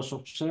it was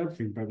observed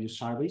in previous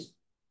surveys,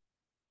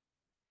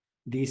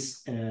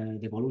 this the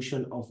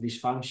evolution of this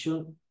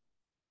function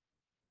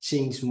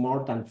changes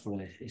more than for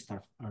the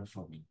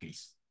star-forming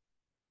case.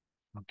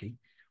 Okay.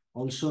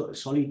 Also,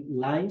 solid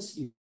lines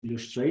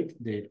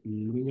illustrate the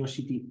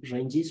luminosity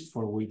ranges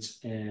for which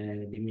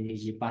the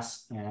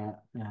miniJPAS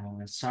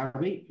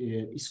survey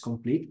is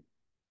complete,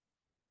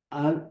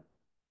 and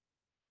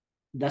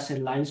dashed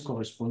lines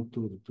correspond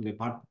to the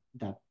part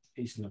that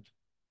is not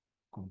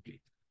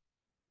complete.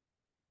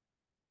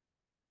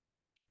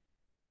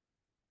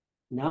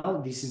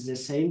 Now this is the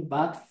same,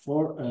 but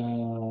for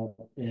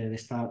the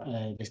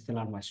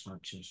stellar mass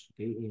functions.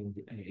 Okay,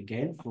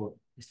 again for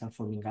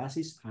star-forming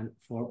galaxies and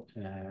for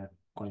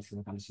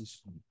quiescent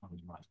galaxies on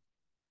the right.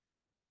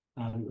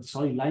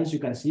 Solid lines, you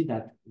can see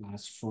that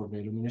as for the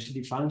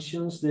luminosity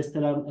functions, the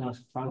stellar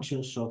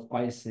functions of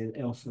quiescent,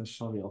 of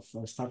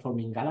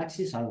star-forming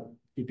galaxies are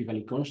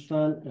typically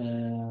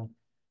constant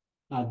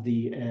at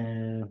the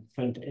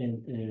front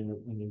end,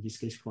 in this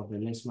case for the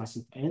less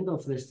massive end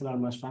of the stellar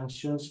mass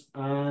functions,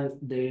 and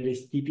there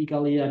is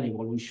typically an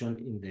evolution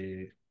in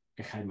the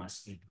high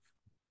mass end of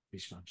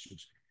these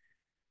functions.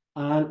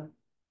 And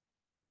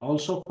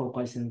also for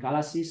quiescent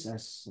galaxies,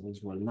 as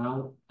is well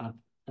known, at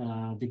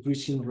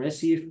decreasing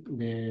redshift,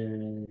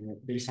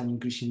 there is an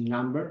increasing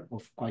number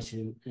of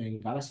quiescent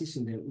galaxies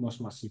in the most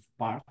massive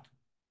part.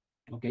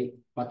 Okay,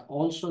 but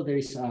also there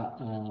is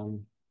a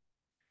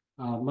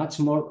much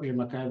more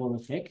remarkable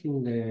effect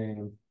in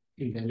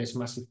in the less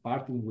massive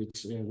part, in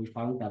which we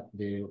found that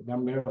the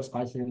number of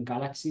spider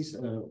galaxies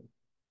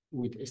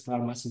with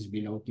stellar masses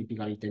below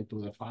typically 10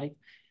 to the 5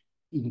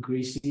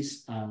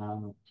 increases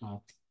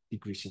at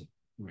decreasing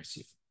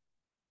redshift.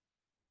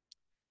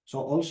 So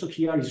also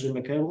here is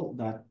remarkable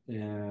that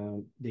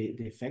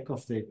the effect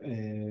of the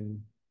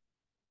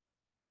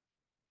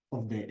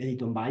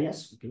Eddington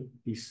bias, okay,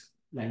 these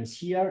lines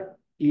here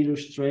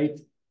illustrate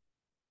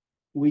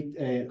with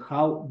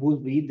how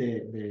would be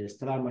the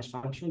stellar mass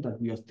function that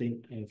we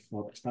obtain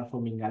for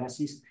star-forming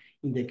galaxies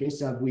in the case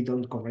that we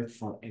don't correct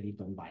for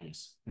Eddington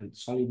bias. And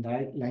solid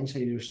lines are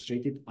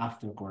illustrated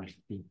after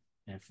correcting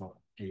for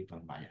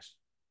Eddington bias.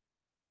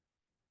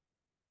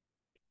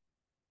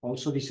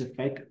 Also, this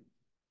effect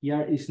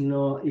here is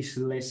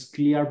less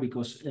clear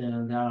because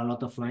there are a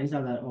lot of lines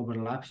that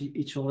overlap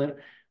each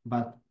other,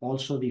 but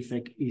also the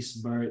effect is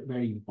very,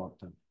 very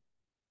important.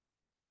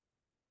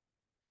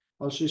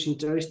 Also, it's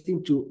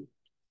interesting to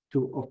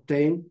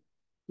obtain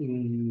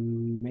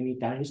many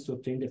times to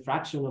obtain the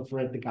fraction of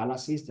red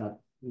galaxies that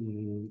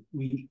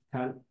we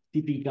can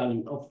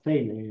typically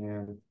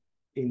obtain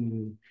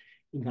in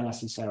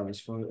galaxy surveys.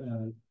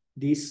 For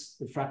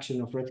this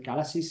fraction of red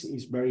galaxies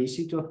is very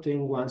easy to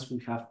obtain once we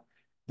have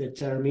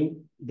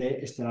determined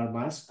the stellar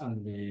mass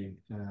and the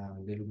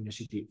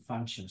luminosity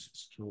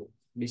functions. So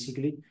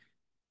basically,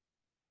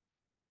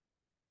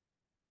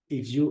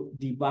 if you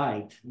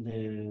divide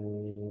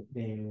the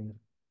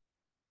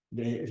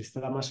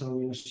stellar mass and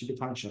luminosity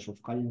functions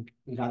of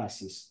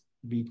galaxies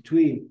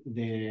between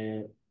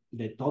the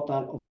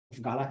total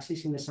of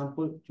galaxies in the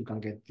sample, you can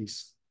get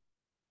these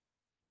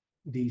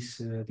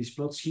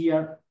plots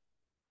here.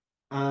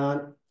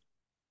 And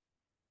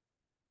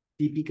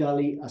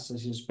typically, as I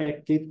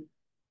expected,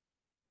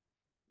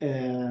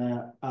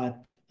 at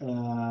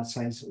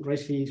since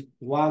redshift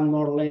 1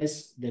 more or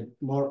less, the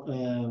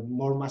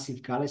more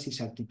massive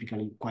galaxies are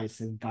typically quite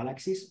thin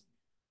galaxies,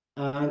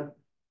 and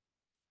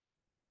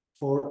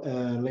for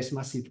less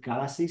massive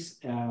galaxies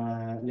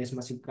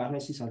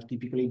are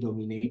typically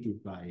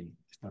dominated by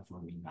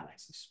star-forming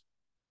galaxies.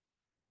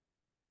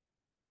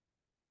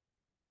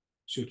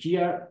 So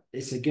here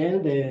is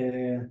again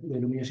the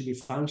luminosity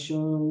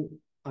function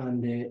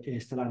and the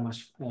stellar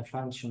mass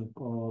function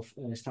of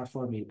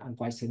star-forming and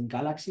quite thin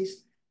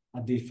galaxies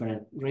at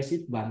different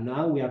redshift, but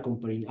now we are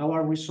comparing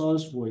our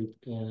results with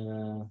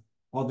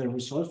other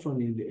results from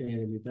the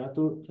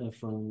literature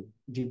from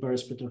deeper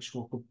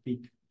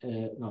spectroscopic,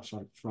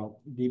 from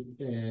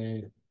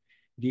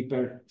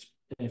deeper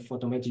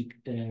photometric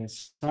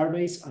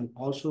surveys, and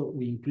also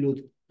we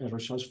include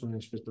results from the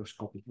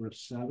spectroscopic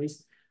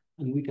surveys,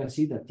 and we can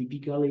see that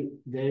typically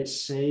the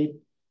SED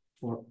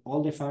for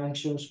all the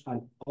functions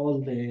and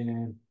all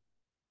the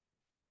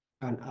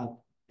and at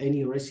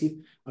any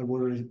redshift are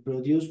well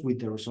reproduced with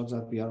the results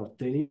that we are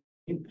obtaining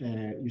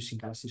using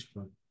galaxies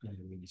from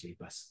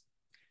miniJPAS.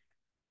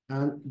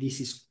 And this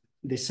is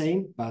the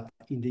same, but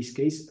in this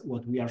case,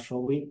 what we are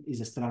showing is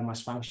the stellar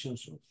mass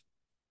functions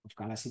of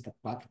galaxies,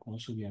 but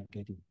also we are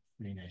getting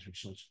very nice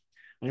results.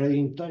 Another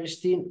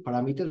interesting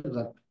parameter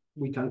that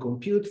we can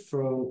compute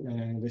from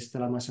the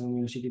stellar mass and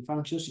luminosity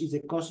functions is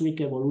the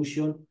cosmic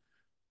evolution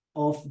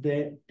of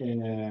the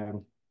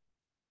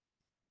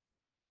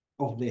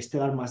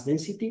stellar mass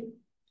density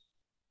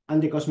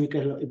and the cosmic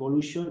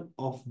evolution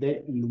of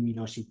the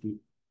luminosity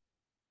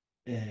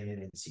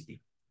density.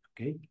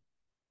 Okay.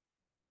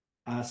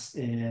 As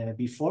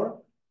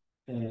before,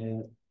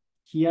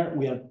 here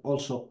we are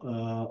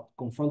also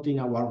confronting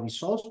our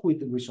results with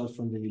the results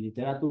from the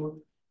literature,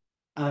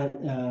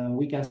 and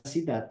we can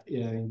see that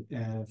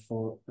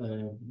for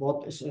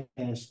both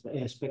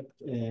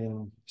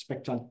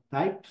spectral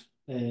types,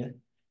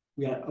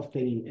 we are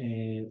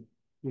obtaining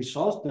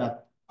results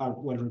that are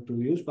well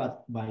reproduced,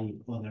 but by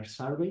other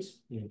surveys.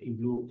 In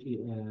blue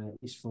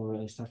is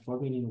for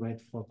star-forming, in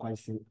red for quite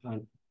thin,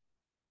 and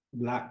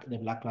black, the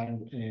black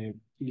line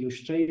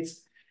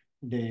illustrates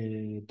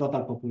the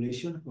total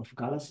population of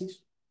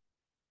galaxies.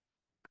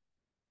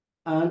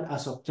 And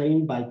as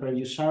obtained by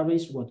previous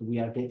surveys, what we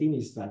are getting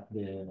is that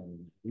the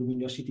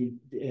luminosity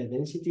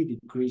density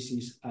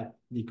decreases at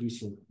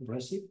decreasing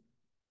redshift.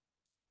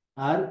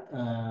 And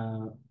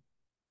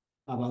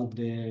about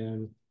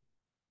the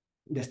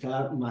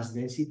stellar mass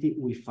density,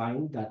 we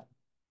find that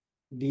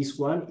this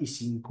one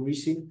is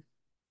increasing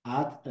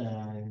at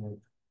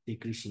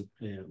decreasing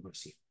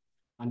redshift.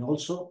 And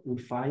also,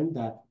 we find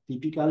that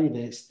typically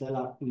the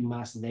stellar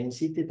mass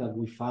density that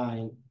we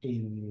find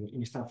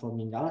in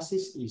star-forming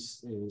galaxies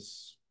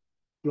is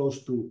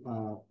close to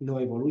no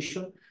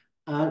evolution,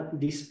 and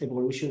this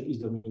evolution is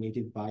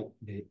dominated by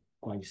the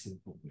quite thin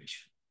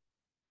population.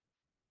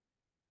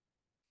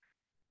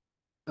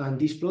 And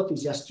this plot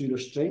is just to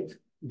illustrate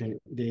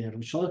the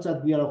results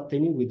that we are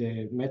obtaining with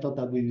the method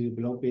that we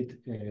developed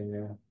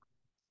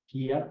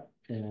here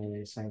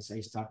since I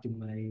started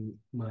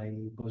my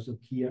postdoc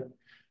here,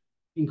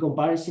 in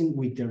comparison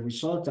with the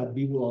results that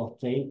we will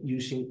obtain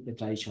using the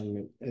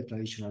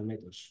traditional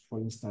methods, for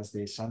instance,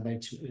 the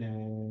Sandwich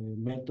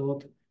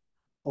method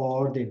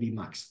or the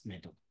Vmax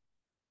method.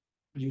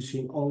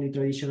 using only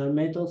traditional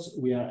methods,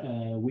 we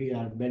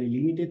are very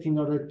limited in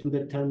order to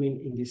determine,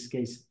 in this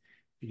case,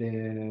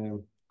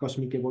 the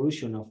cosmic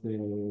evolution of the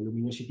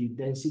luminosity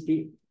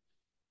density.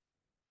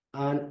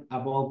 And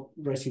above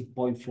redshift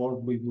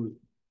 0.4, we will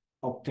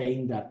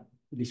obtain that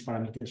these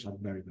parameters are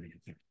very, very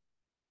effective.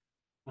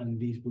 And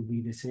this will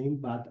be the same,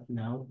 but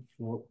now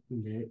for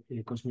the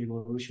cosmic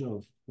evolution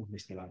of the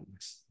stellar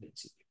mass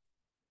density.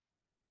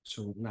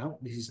 So now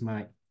this is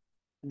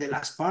the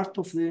last part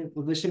of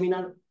the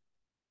seminar.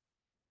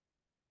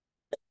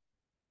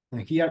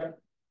 And here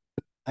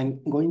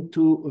I'm going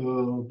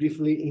to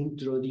briefly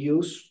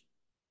introduce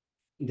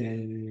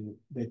the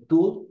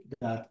tool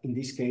that, in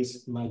this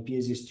case, my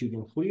PhD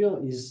student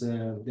Julio is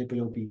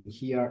developing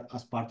here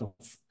as part of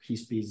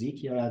his PhD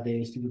here at the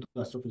Instituto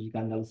de Astrofísica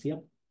in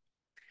Andalucía.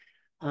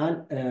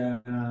 And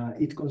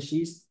it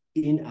consists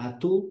in a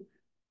tool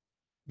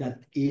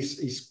that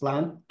is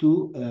planned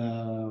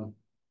to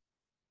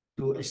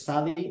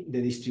study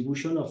the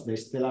distribution of the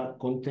stellar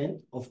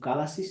content of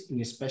galaxies,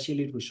 in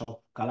especially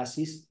resolved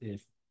galaxies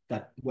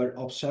that were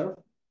observed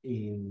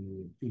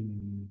in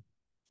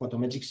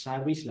photometric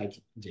surveys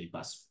like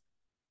JPAS.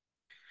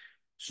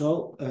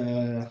 So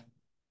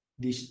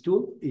this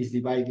tool is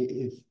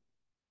divided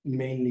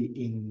mainly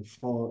in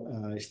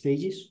 4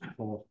 stages,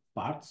 4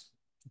 parts,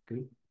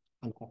 okay?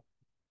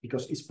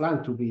 Because it's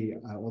planned to be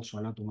also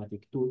an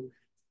automatic tool,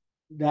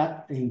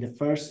 that in the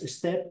first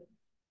step,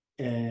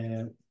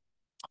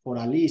 for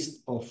a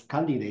list of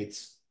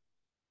candidates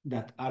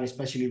that are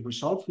especially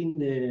resolved in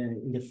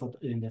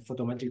the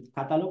photometric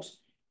catalogs,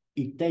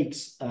 it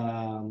takes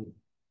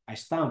a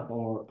stamp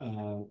or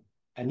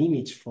an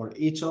image for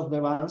each of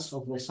the bands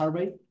of the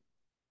survey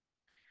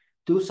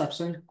to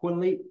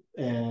subsequently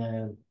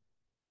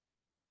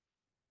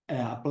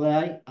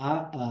apply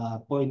a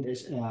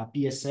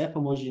PSF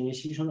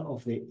homogenization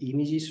of the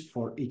images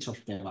for each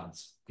of the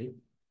bands. Okay,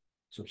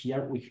 so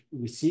here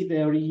we see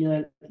the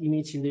original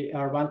image in the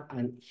R band,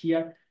 and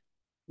here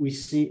we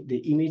see the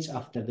image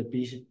after the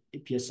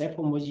PSF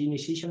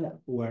homogenization,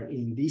 where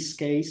in this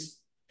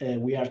case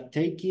we are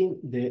taking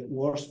the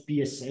worst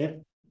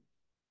PSF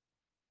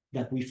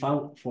that we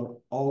found for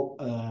all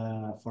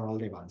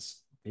the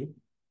bands. Okay.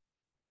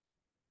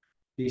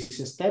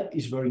 This step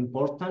is very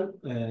important.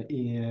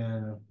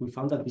 We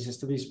found that this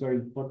step is very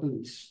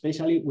important,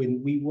 especially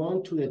when we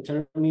want to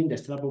determine the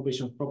stellar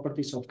population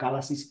properties of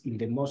galaxies in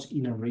the most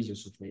inner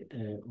regions of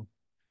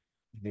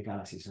the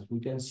galaxies. As we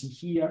can see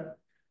here,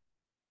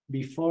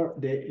 before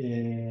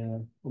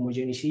the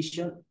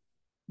homogenization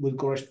will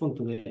correspond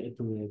to the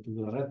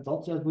red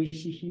dots that we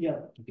see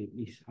here. Okay,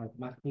 these are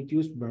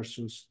magnitudes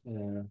versus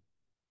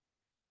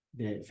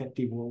the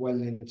effective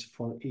wavelengths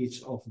for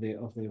each of the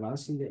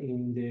bands in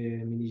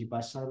the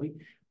miniJPAS survey,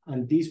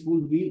 and this will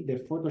be the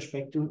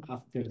photospectrum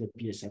after the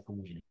PSF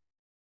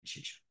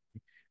homogenization.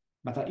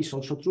 But it's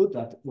also true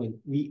that when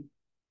we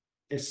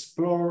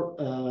explore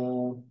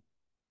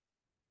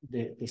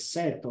the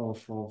set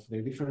of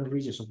the different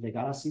regions of the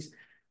galaxies,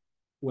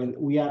 when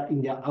we are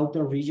in the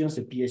outer regions,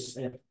 the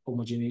PSF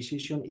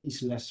homogenization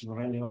is less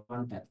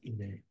relevant than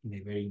in the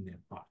very inner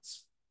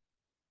parts.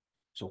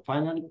 So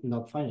finally,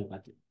 not finally,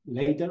 but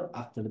later,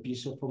 after the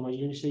PSF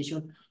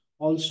homogenization,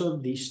 also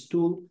this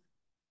tool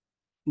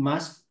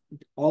masks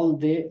all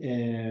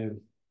the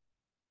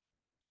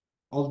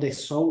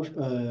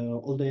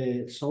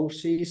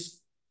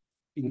sources,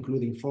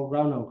 including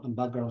foreground and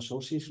background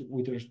sources,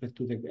 with respect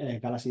to the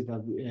galaxy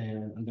that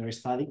under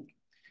study,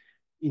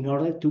 in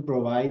order to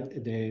provide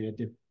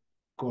the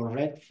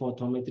correct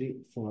photometry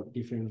for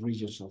different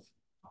regions of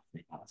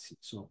the galaxy.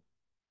 So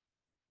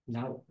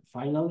now,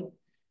 finally,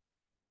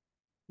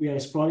 we are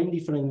exploring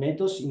different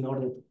methods in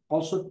order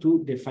also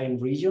to define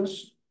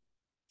regions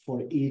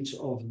for each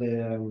of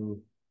the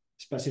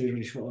spatially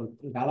resolved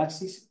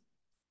galaxies.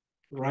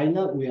 Right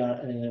now,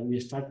 we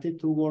started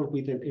to work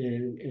with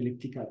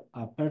elliptical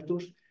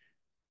apertures,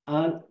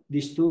 and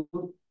this tool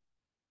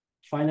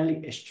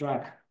finally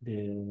extract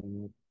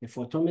the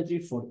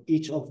photometry for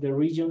each of the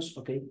regions.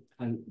 Okay,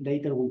 and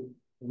later,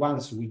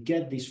 once we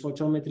get this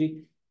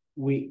photometry,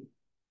 we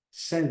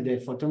send the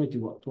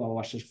photometry to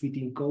our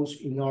self-fitting codes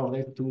in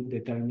order to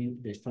determine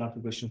the stellar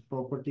population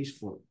properties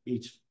for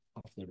each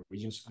of the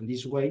regions. And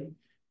this way,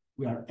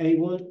 we are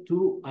able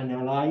to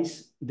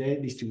analyze the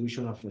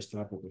distribution of the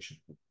stellar population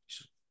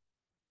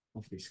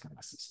of these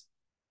galaxies.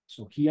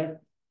 So here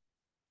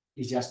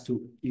is just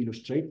to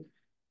illustrate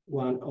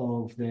one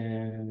of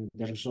the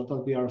results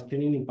that we are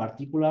obtaining. In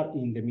particular,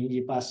 in the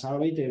miniJPAS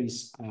survey, there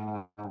is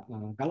a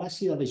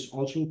galaxy that is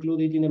also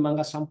included in the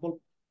MANGA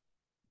sample.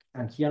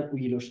 And here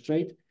we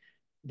illustrate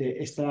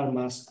the stellar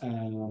mass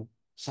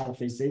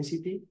surface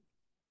density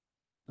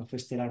of a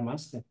stellar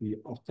mass that we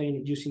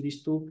obtain using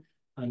this tool.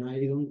 And I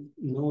don't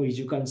know if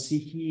you can see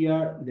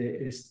here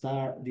these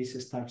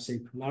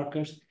star-shaped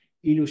markers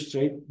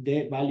illustrate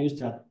the values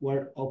that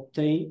were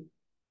obtained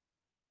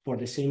for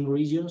the same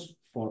regions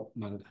for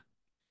MANGA.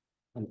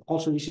 And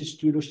also this is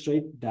to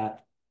illustrate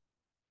that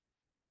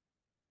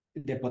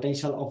the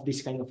potential of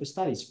this kind of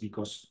studies,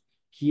 because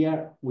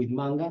here with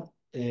MANGA,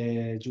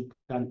 you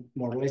can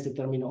more or less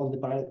determine all the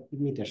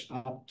parameters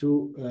up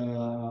to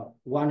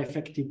one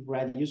effective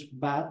radius,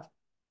 but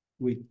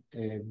with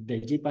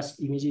the JPAS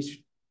images,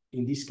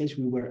 in this case,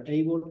 we were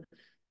able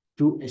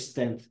to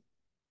extend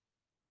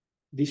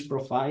this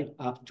profile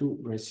up to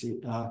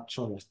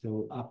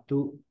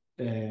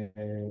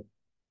an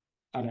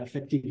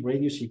effective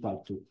radius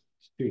equal to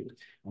 3.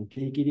 And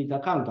taking into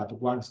account that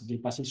once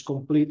JPAS is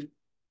complete,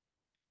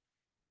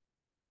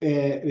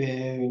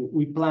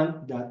 we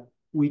plan that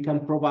we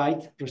can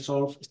provide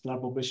resolve stellar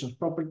population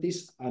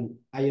properties and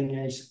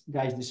ionized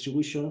gas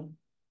distribution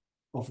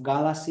of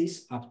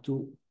galaxies up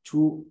to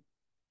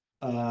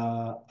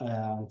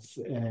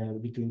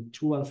between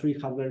 2 and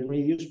 300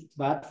 radius,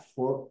 but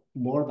for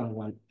more than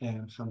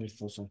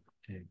 100,000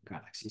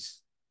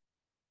 galaxies.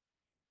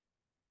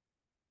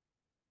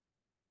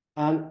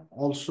 And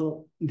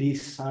also,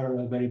 these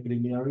are very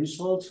preliminary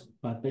results,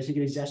 but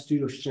basically just to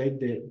illustrate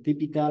the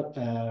typical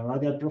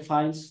radial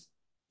profiles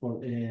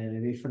for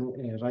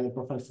different radial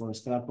profiles for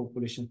stellar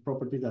population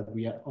property that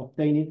we are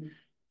obtaining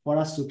for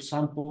a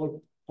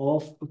subsample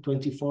of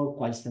 24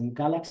 quasi-stellar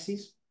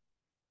galaxies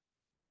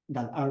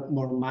that are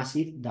more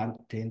massive than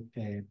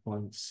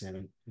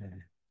 10.7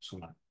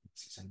 solar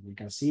galaxies. And we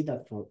can see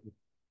that for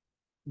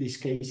these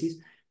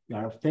cases, we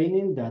are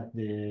obtaining that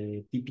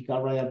the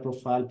typical radial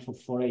profile for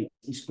 4A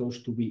is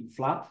close to be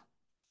flat,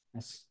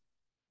 as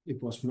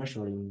it was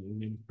measured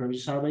in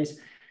previous surveys.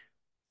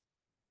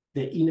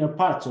 The inner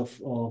parts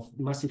of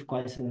massive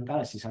quasi-stellar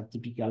galaxies are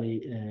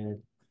typically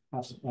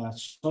have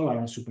solar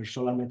and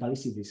supersolar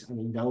metallicities, and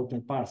in the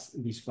outer parts,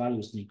 these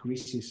values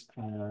decreases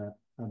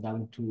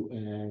down to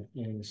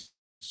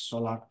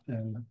solar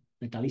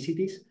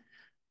metallicities.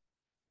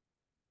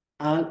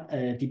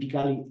 And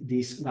typically,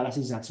 these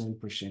galaxies are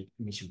 7%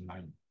 emission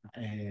line.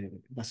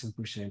 That's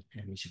 7%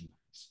 emission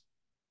lines.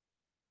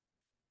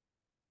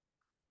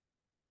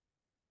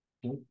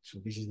 Okay, so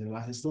this is the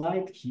last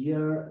slide.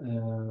 Here,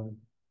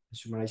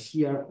 summarize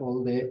here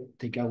all the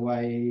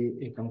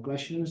takeaway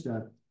conclusions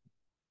that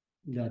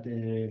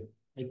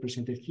I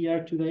presented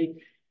here today.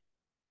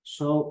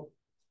 So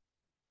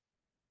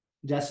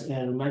just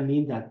remind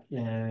me that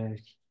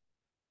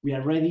we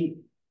are ready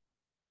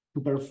to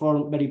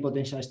perform very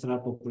potential stellar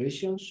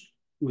populations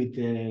with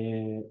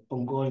the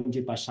ongoing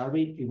JPAS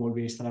survey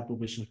involving stellar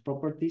population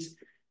properties.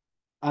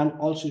 And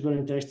also it's very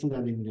interesting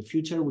that in the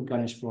future we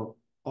can explore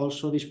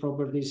also these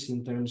properties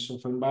in terms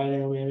of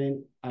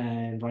environment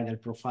and radial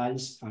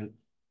profiles. And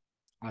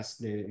as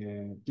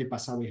the JPAS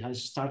survey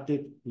has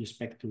started, we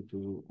expect to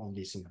do all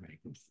this in a very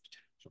good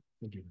future. So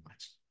thank you very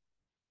much.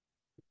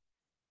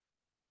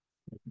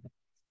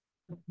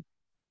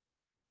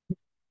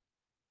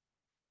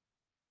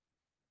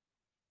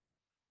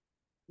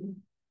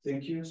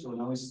 Thank you. So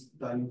now it's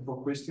time for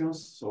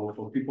questions. So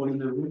for people in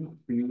the room,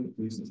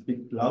 please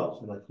speak loud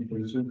so that people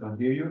in Zoom can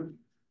hear you.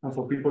 And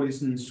for people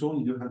listening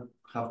soon, if you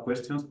have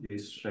questions,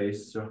 please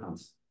raise your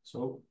hands.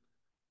 So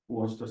who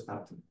wants to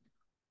start?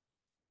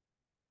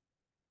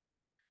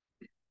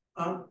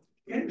 Can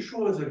you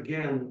show us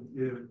again,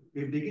 the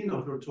beginning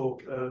of your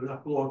talk, the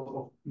plot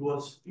of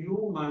was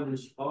U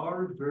minus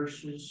R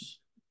versus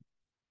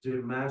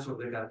the mass of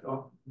the gas?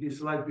 This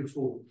slide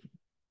before.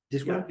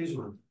 This one? This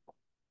one.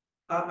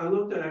 I'm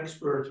not an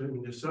expert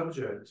in the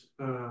subject.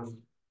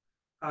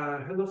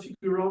 I have to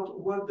figure out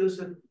what does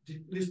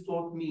this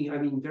plot mean. I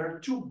mean, there are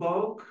two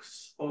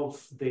bulks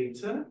of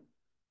data.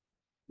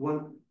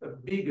 One,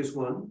 biggest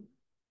one,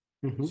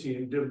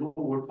 see the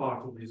lower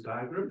part of this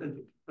diagram,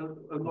 and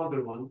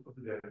another one over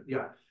there.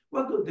 Yeah.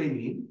 What do they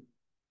mean?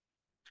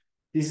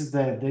 This is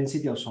the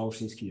density of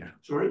sources here.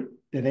 Sorry?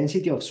 The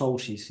density of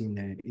sources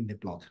in the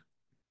plot.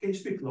 Can you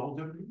speak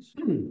louder, please?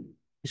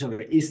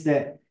 Sorry, is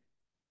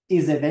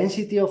the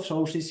density of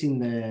sources in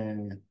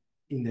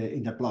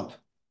the plot.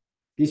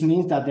 This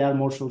means that there are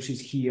more sources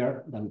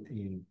here than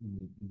in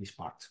this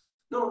part.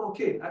 No,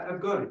 okay,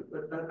 I've got it.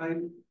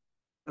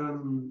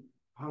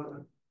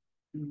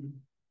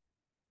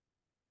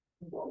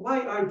 But why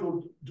are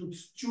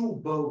those two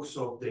bulks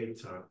of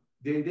data?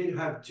 They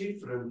have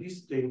different,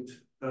 distinct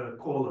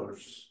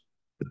colors,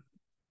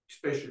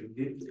 especially.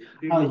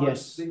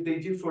 Yes. They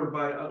differ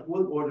by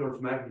one order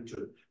of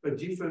magnitude, but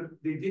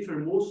they differ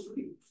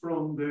mostly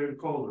from their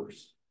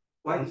colors.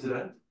 Why is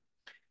that?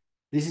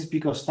 This is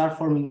because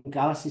star-forming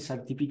galaxies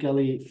are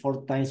typically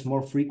 4 times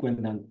more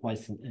frequent than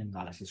quasi-stellar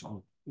galaxies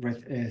or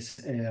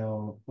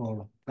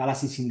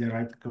galaxies in the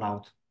red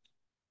cloud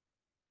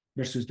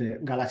versus the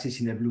galaxies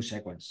in the blue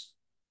sequence.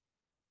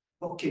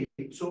 Okay,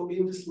 so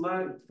in the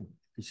slide,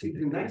 in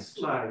the next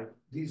slide,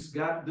 this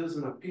gap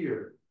doesn't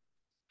appear.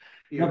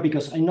 Here. No,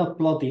 because I'm not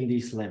plotting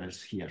these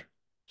levels here.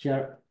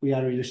 Here we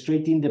are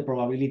illustrating the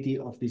probability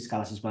of these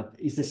galaxies, but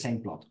it's the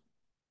same plot.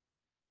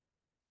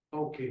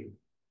 Okay.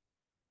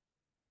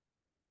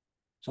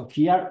 So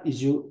here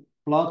is you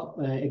plot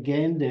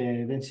again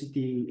the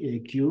density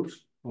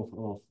curves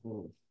of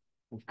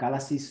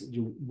galaxies.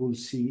 You will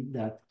see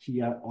that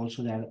here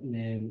also there are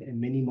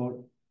many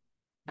more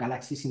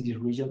galaxies in this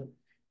region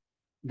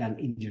than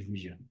in this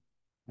region.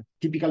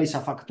 Typically, it's a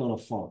factor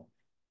of 4.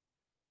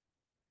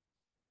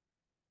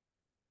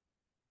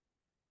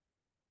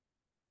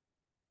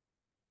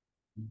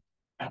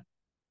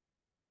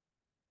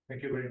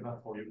 Thank you very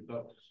much for your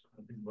talks.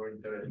 Something very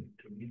interesting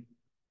to me.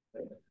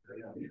 It's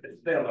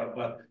stellar,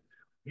 but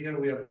here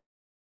we are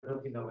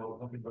talking about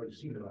something very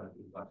similar to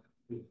what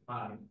we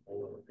find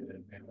all of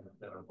the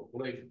stellar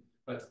population.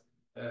 But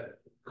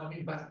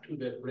coming back to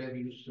the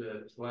previous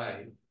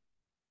slide,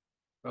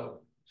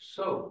 well,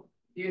 so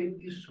here it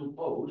is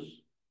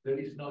supposed there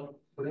is not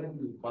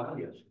previous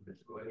bias in the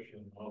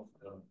selection of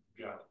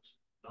galaxies.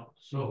 No?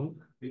 So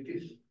it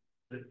is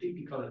the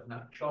typical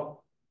snapshot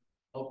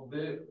of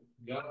the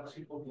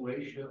galaxy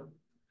population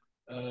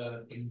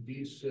in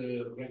this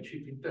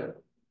redshift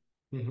interval.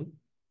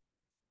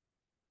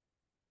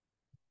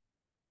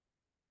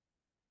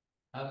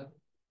 And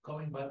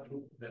coming back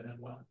to the next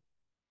one.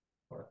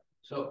 All right.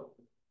 So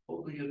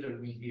what do you tell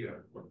me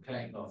here? What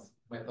kind of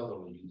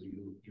methodology do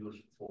you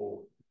use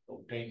for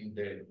obtaining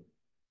the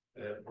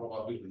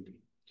probability?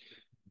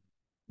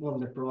 Well,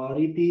 the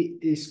probability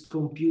is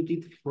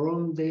computed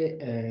from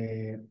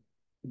the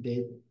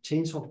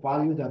change of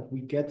value that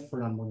we get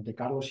from a Monte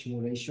Carlo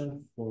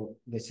simulation for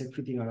the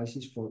SED-fitting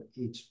analysis for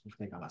each of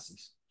the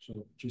galaxies.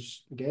 So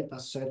just get a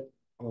set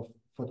of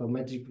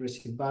photometric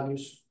redshift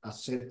values, a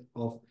set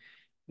of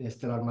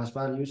stellar mass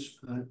values,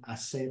 and a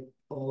set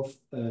of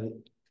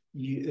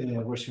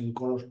Gaussian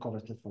colors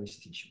corrected for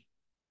extinction.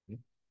 Okay.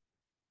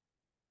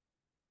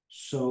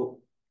 So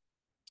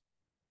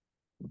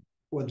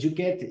what you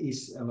get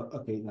is,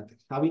 okay, that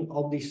having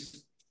all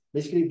these,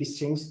 basically this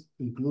change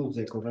includes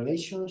the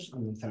correlations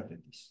and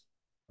uncertainties,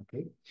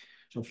 okay?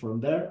 So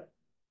from there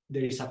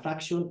is a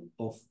fraction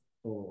of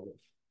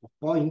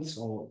points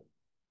or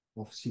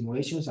of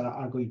simulations that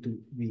are going to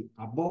be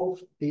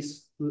above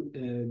this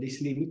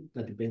limit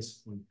that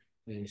depends on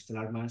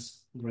stellar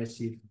mass,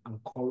 redshift,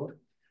 and color.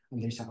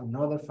 And there's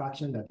another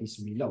fraction that is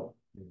below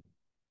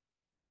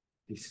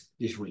this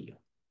region. I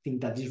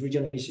think that this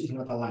region is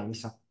not a line,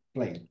 it's a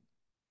plane.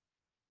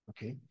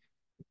 Okay.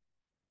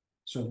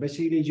 So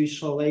basically you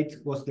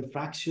isolate what's the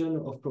fraction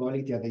of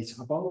probability that is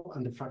above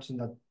and the fraction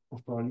of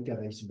probability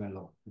that is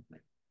below. Okay.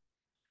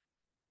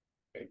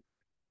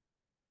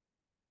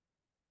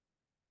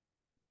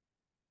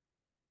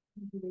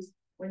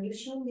 When you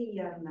show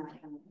the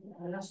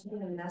velocity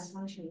and mass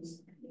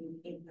functions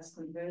as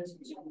compared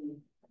to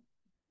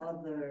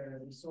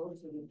other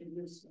results or the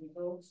previous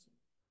results,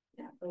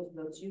 yeah, those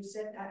notes you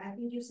said, I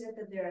think you said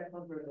that they are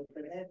comparable,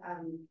 but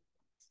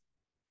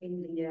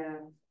in the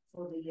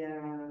for the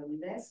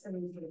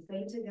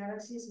Fecha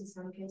galaxies, in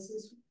some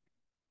cases,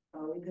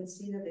 we can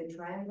see that the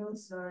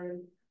triangles are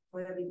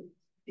quite a bit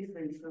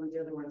different from the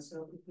other ones.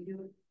 So could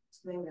you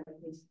explain that,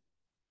 please?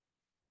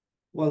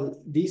 Well,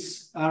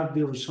 these are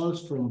the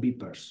results from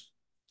beepers.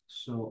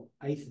 So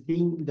I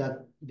think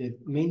that the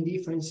main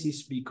difference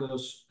is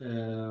because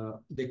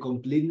the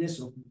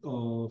completeness of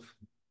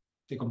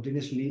the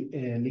completeness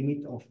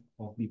limit of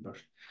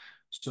beepers.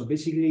 So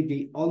basically,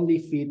 they only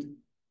fit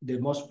the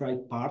most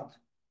bright part.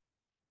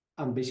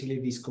 And basically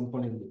this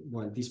component,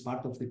 well, this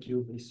part of the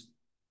cube is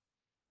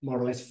more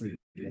or less free,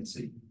 let's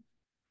say.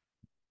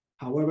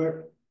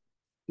 However,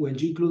 when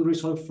you include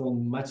results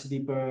from much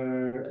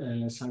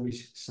deeper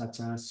surveys such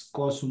as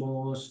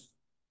Cosmos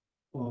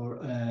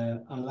or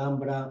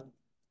Alhambra,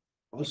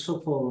 also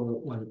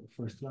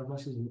for stellar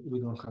masses, we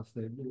don't have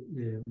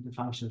the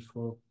functions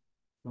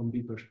from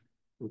beepers.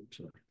 Oops,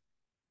 sorry.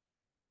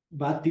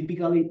 But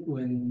typically,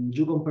 when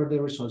you compare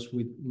the results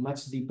with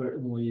much deeper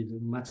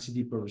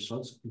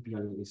results,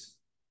 typically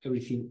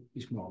everything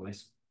is more or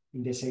less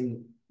in the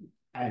same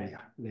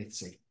area, let's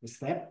say,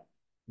 except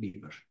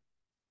beepers.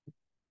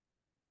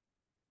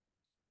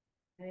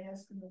 Can I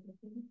ask another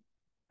thing?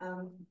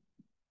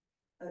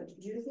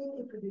 Do you think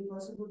it could be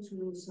possible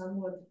to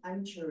somewhat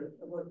anchor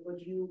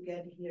what you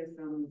get here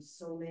from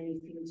so many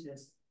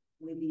filters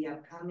with the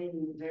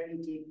upcoming very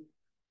deep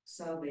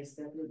surveys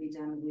that will be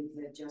done with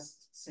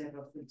just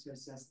several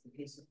filters, as the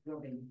case of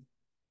probing?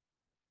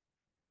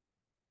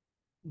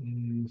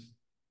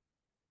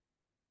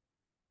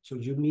 So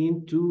you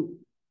mean to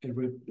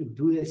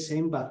do the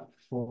same, but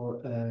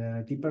for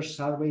deeper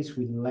surveys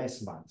with less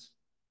bands?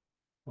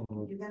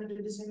 You can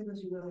do the same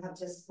because you will have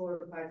just 4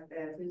 or 5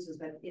 filters,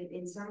 but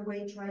in some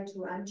way try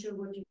to anchor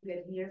what you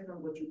get here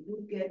from what you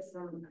would get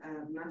from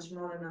a much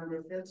smaller number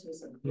of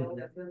filters and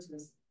broader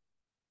filters,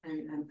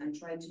 and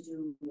try to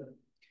do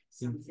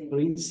something. In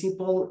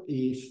principle,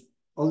 if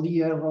all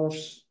the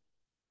errors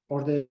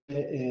or the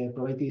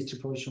probability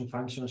distribution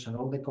functions and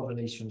all the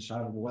correlations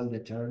are well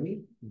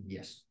determined,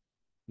 yes,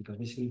 because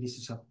basically this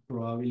is a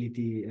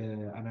probability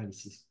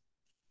analysis.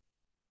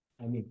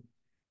 I mean,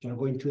 you're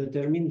going to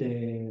determine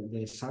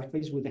the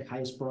surface with the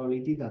highest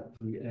probability that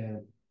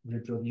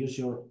reproduce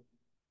your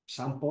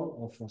sample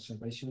of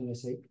observation,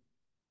 let's say.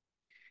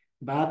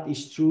 But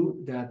it's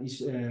true that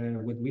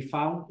what we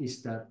found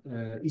is that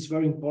it's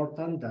very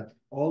important that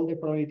all the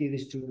probability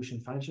distribution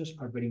functions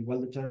are very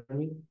well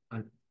determined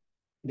and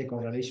the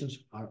correlations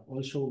are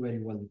also very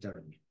well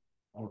determined,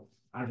 or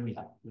are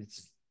real, let's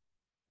say.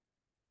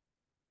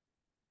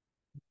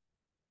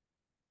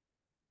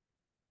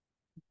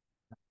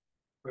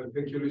 Well,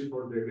 thank you, Luis,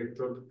 for the great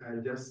talk.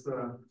 Just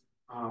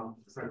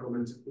as a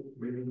comment,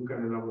 maybe you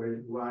can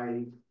elaborate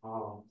why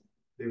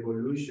the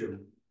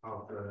evolution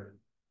of the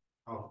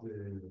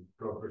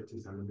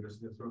properties and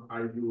luminosity and so on,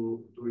 are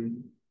you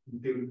doing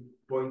until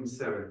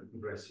 0.7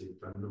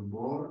 redshift and no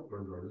more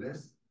or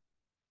less?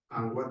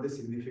 And what the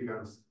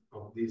significance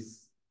of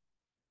this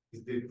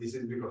is? This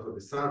is because of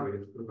the survey,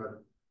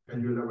 but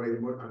can you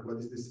elaborate more on what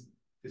is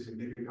the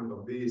significance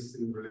of this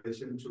in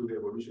relation to the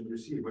evolution you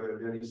see? Whether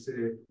there is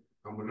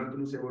a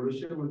monotonous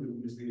evolution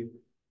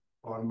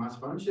on mass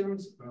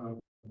functions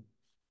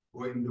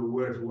going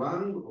towards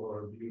 1,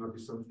 or do you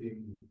notice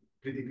something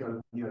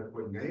critical near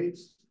 0.8,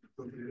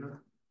 something like that?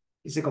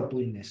 It's a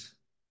completeness.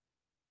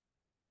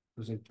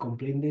 Because the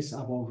completeness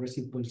above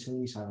redshift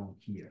 0.7 is around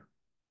here.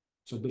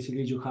 So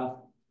basically you have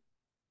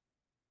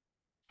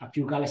a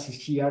few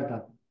galaxies here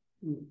that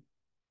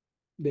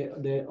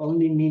the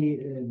only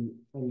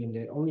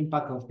the only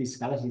impact of these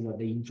galaxies is that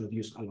they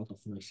introduce a lot of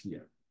noise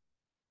here.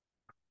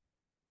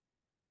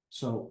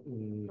 So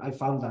I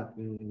found that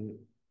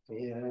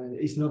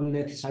it's not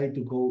necessary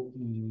to go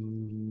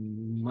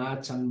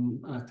much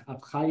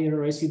at higher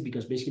redshift,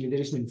 because basically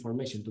there is no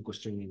information to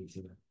constrain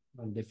anything.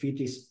 And the fit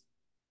is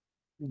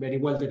very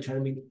well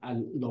determined at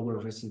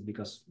lower redshift,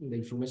 because the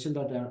information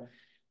that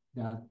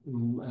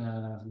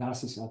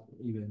galaxies at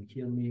even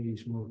here maybe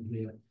is more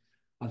clear.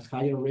 At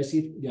higher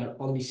redshift, they are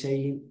only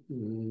saying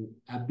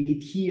a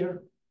bit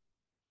here,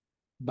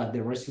 but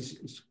the rest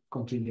is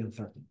completely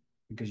uncertain,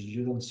 because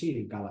you don't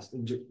see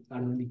galaxies, you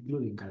are not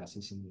including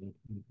galaxies in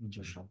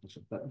your sample.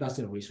 So that's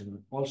the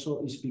reason.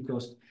 Also, it's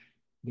because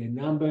the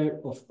number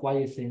of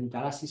quiet thin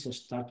galaxies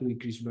start to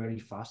decrease very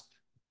fast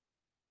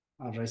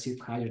at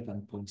redshift higher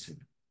than 0.7.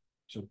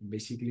 So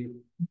basically,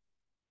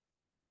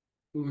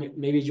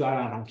 maybe you are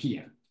around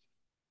here.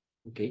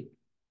 Okay.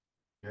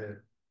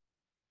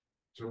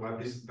 So, but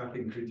this is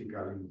nothing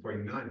critical in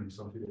 0.9,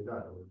 something like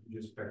that, or you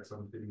expect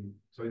something?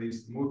 So it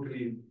is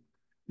smoothly.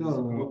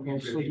 No,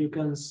 also you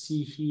can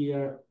see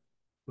here,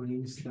 for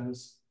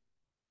instance,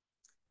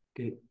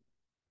 okay,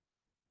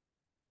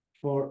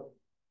 for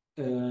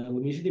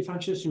luminosity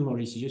functions in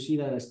Maurice, you see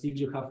that still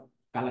you have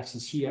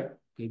galaxies here.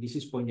 Okay, this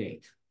is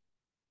 0.8.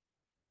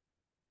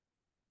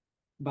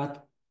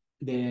 But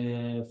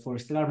for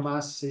stellar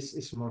mass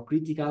is more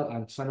critical,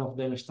 and some of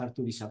them start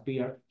to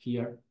disappear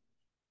here.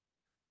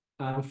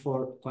 And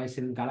for quite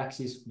thin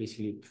galaxies,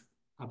 basically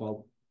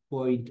about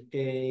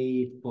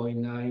 0.8,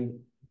 0.9,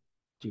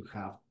 you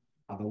have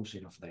a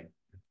dozen of them.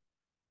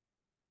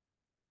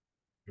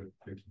 Good,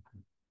 thank you.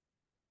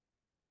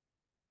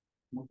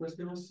 More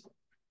questions?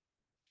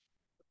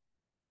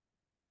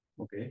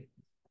 Okay,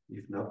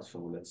 if not, so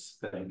let's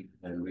thank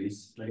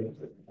Luis.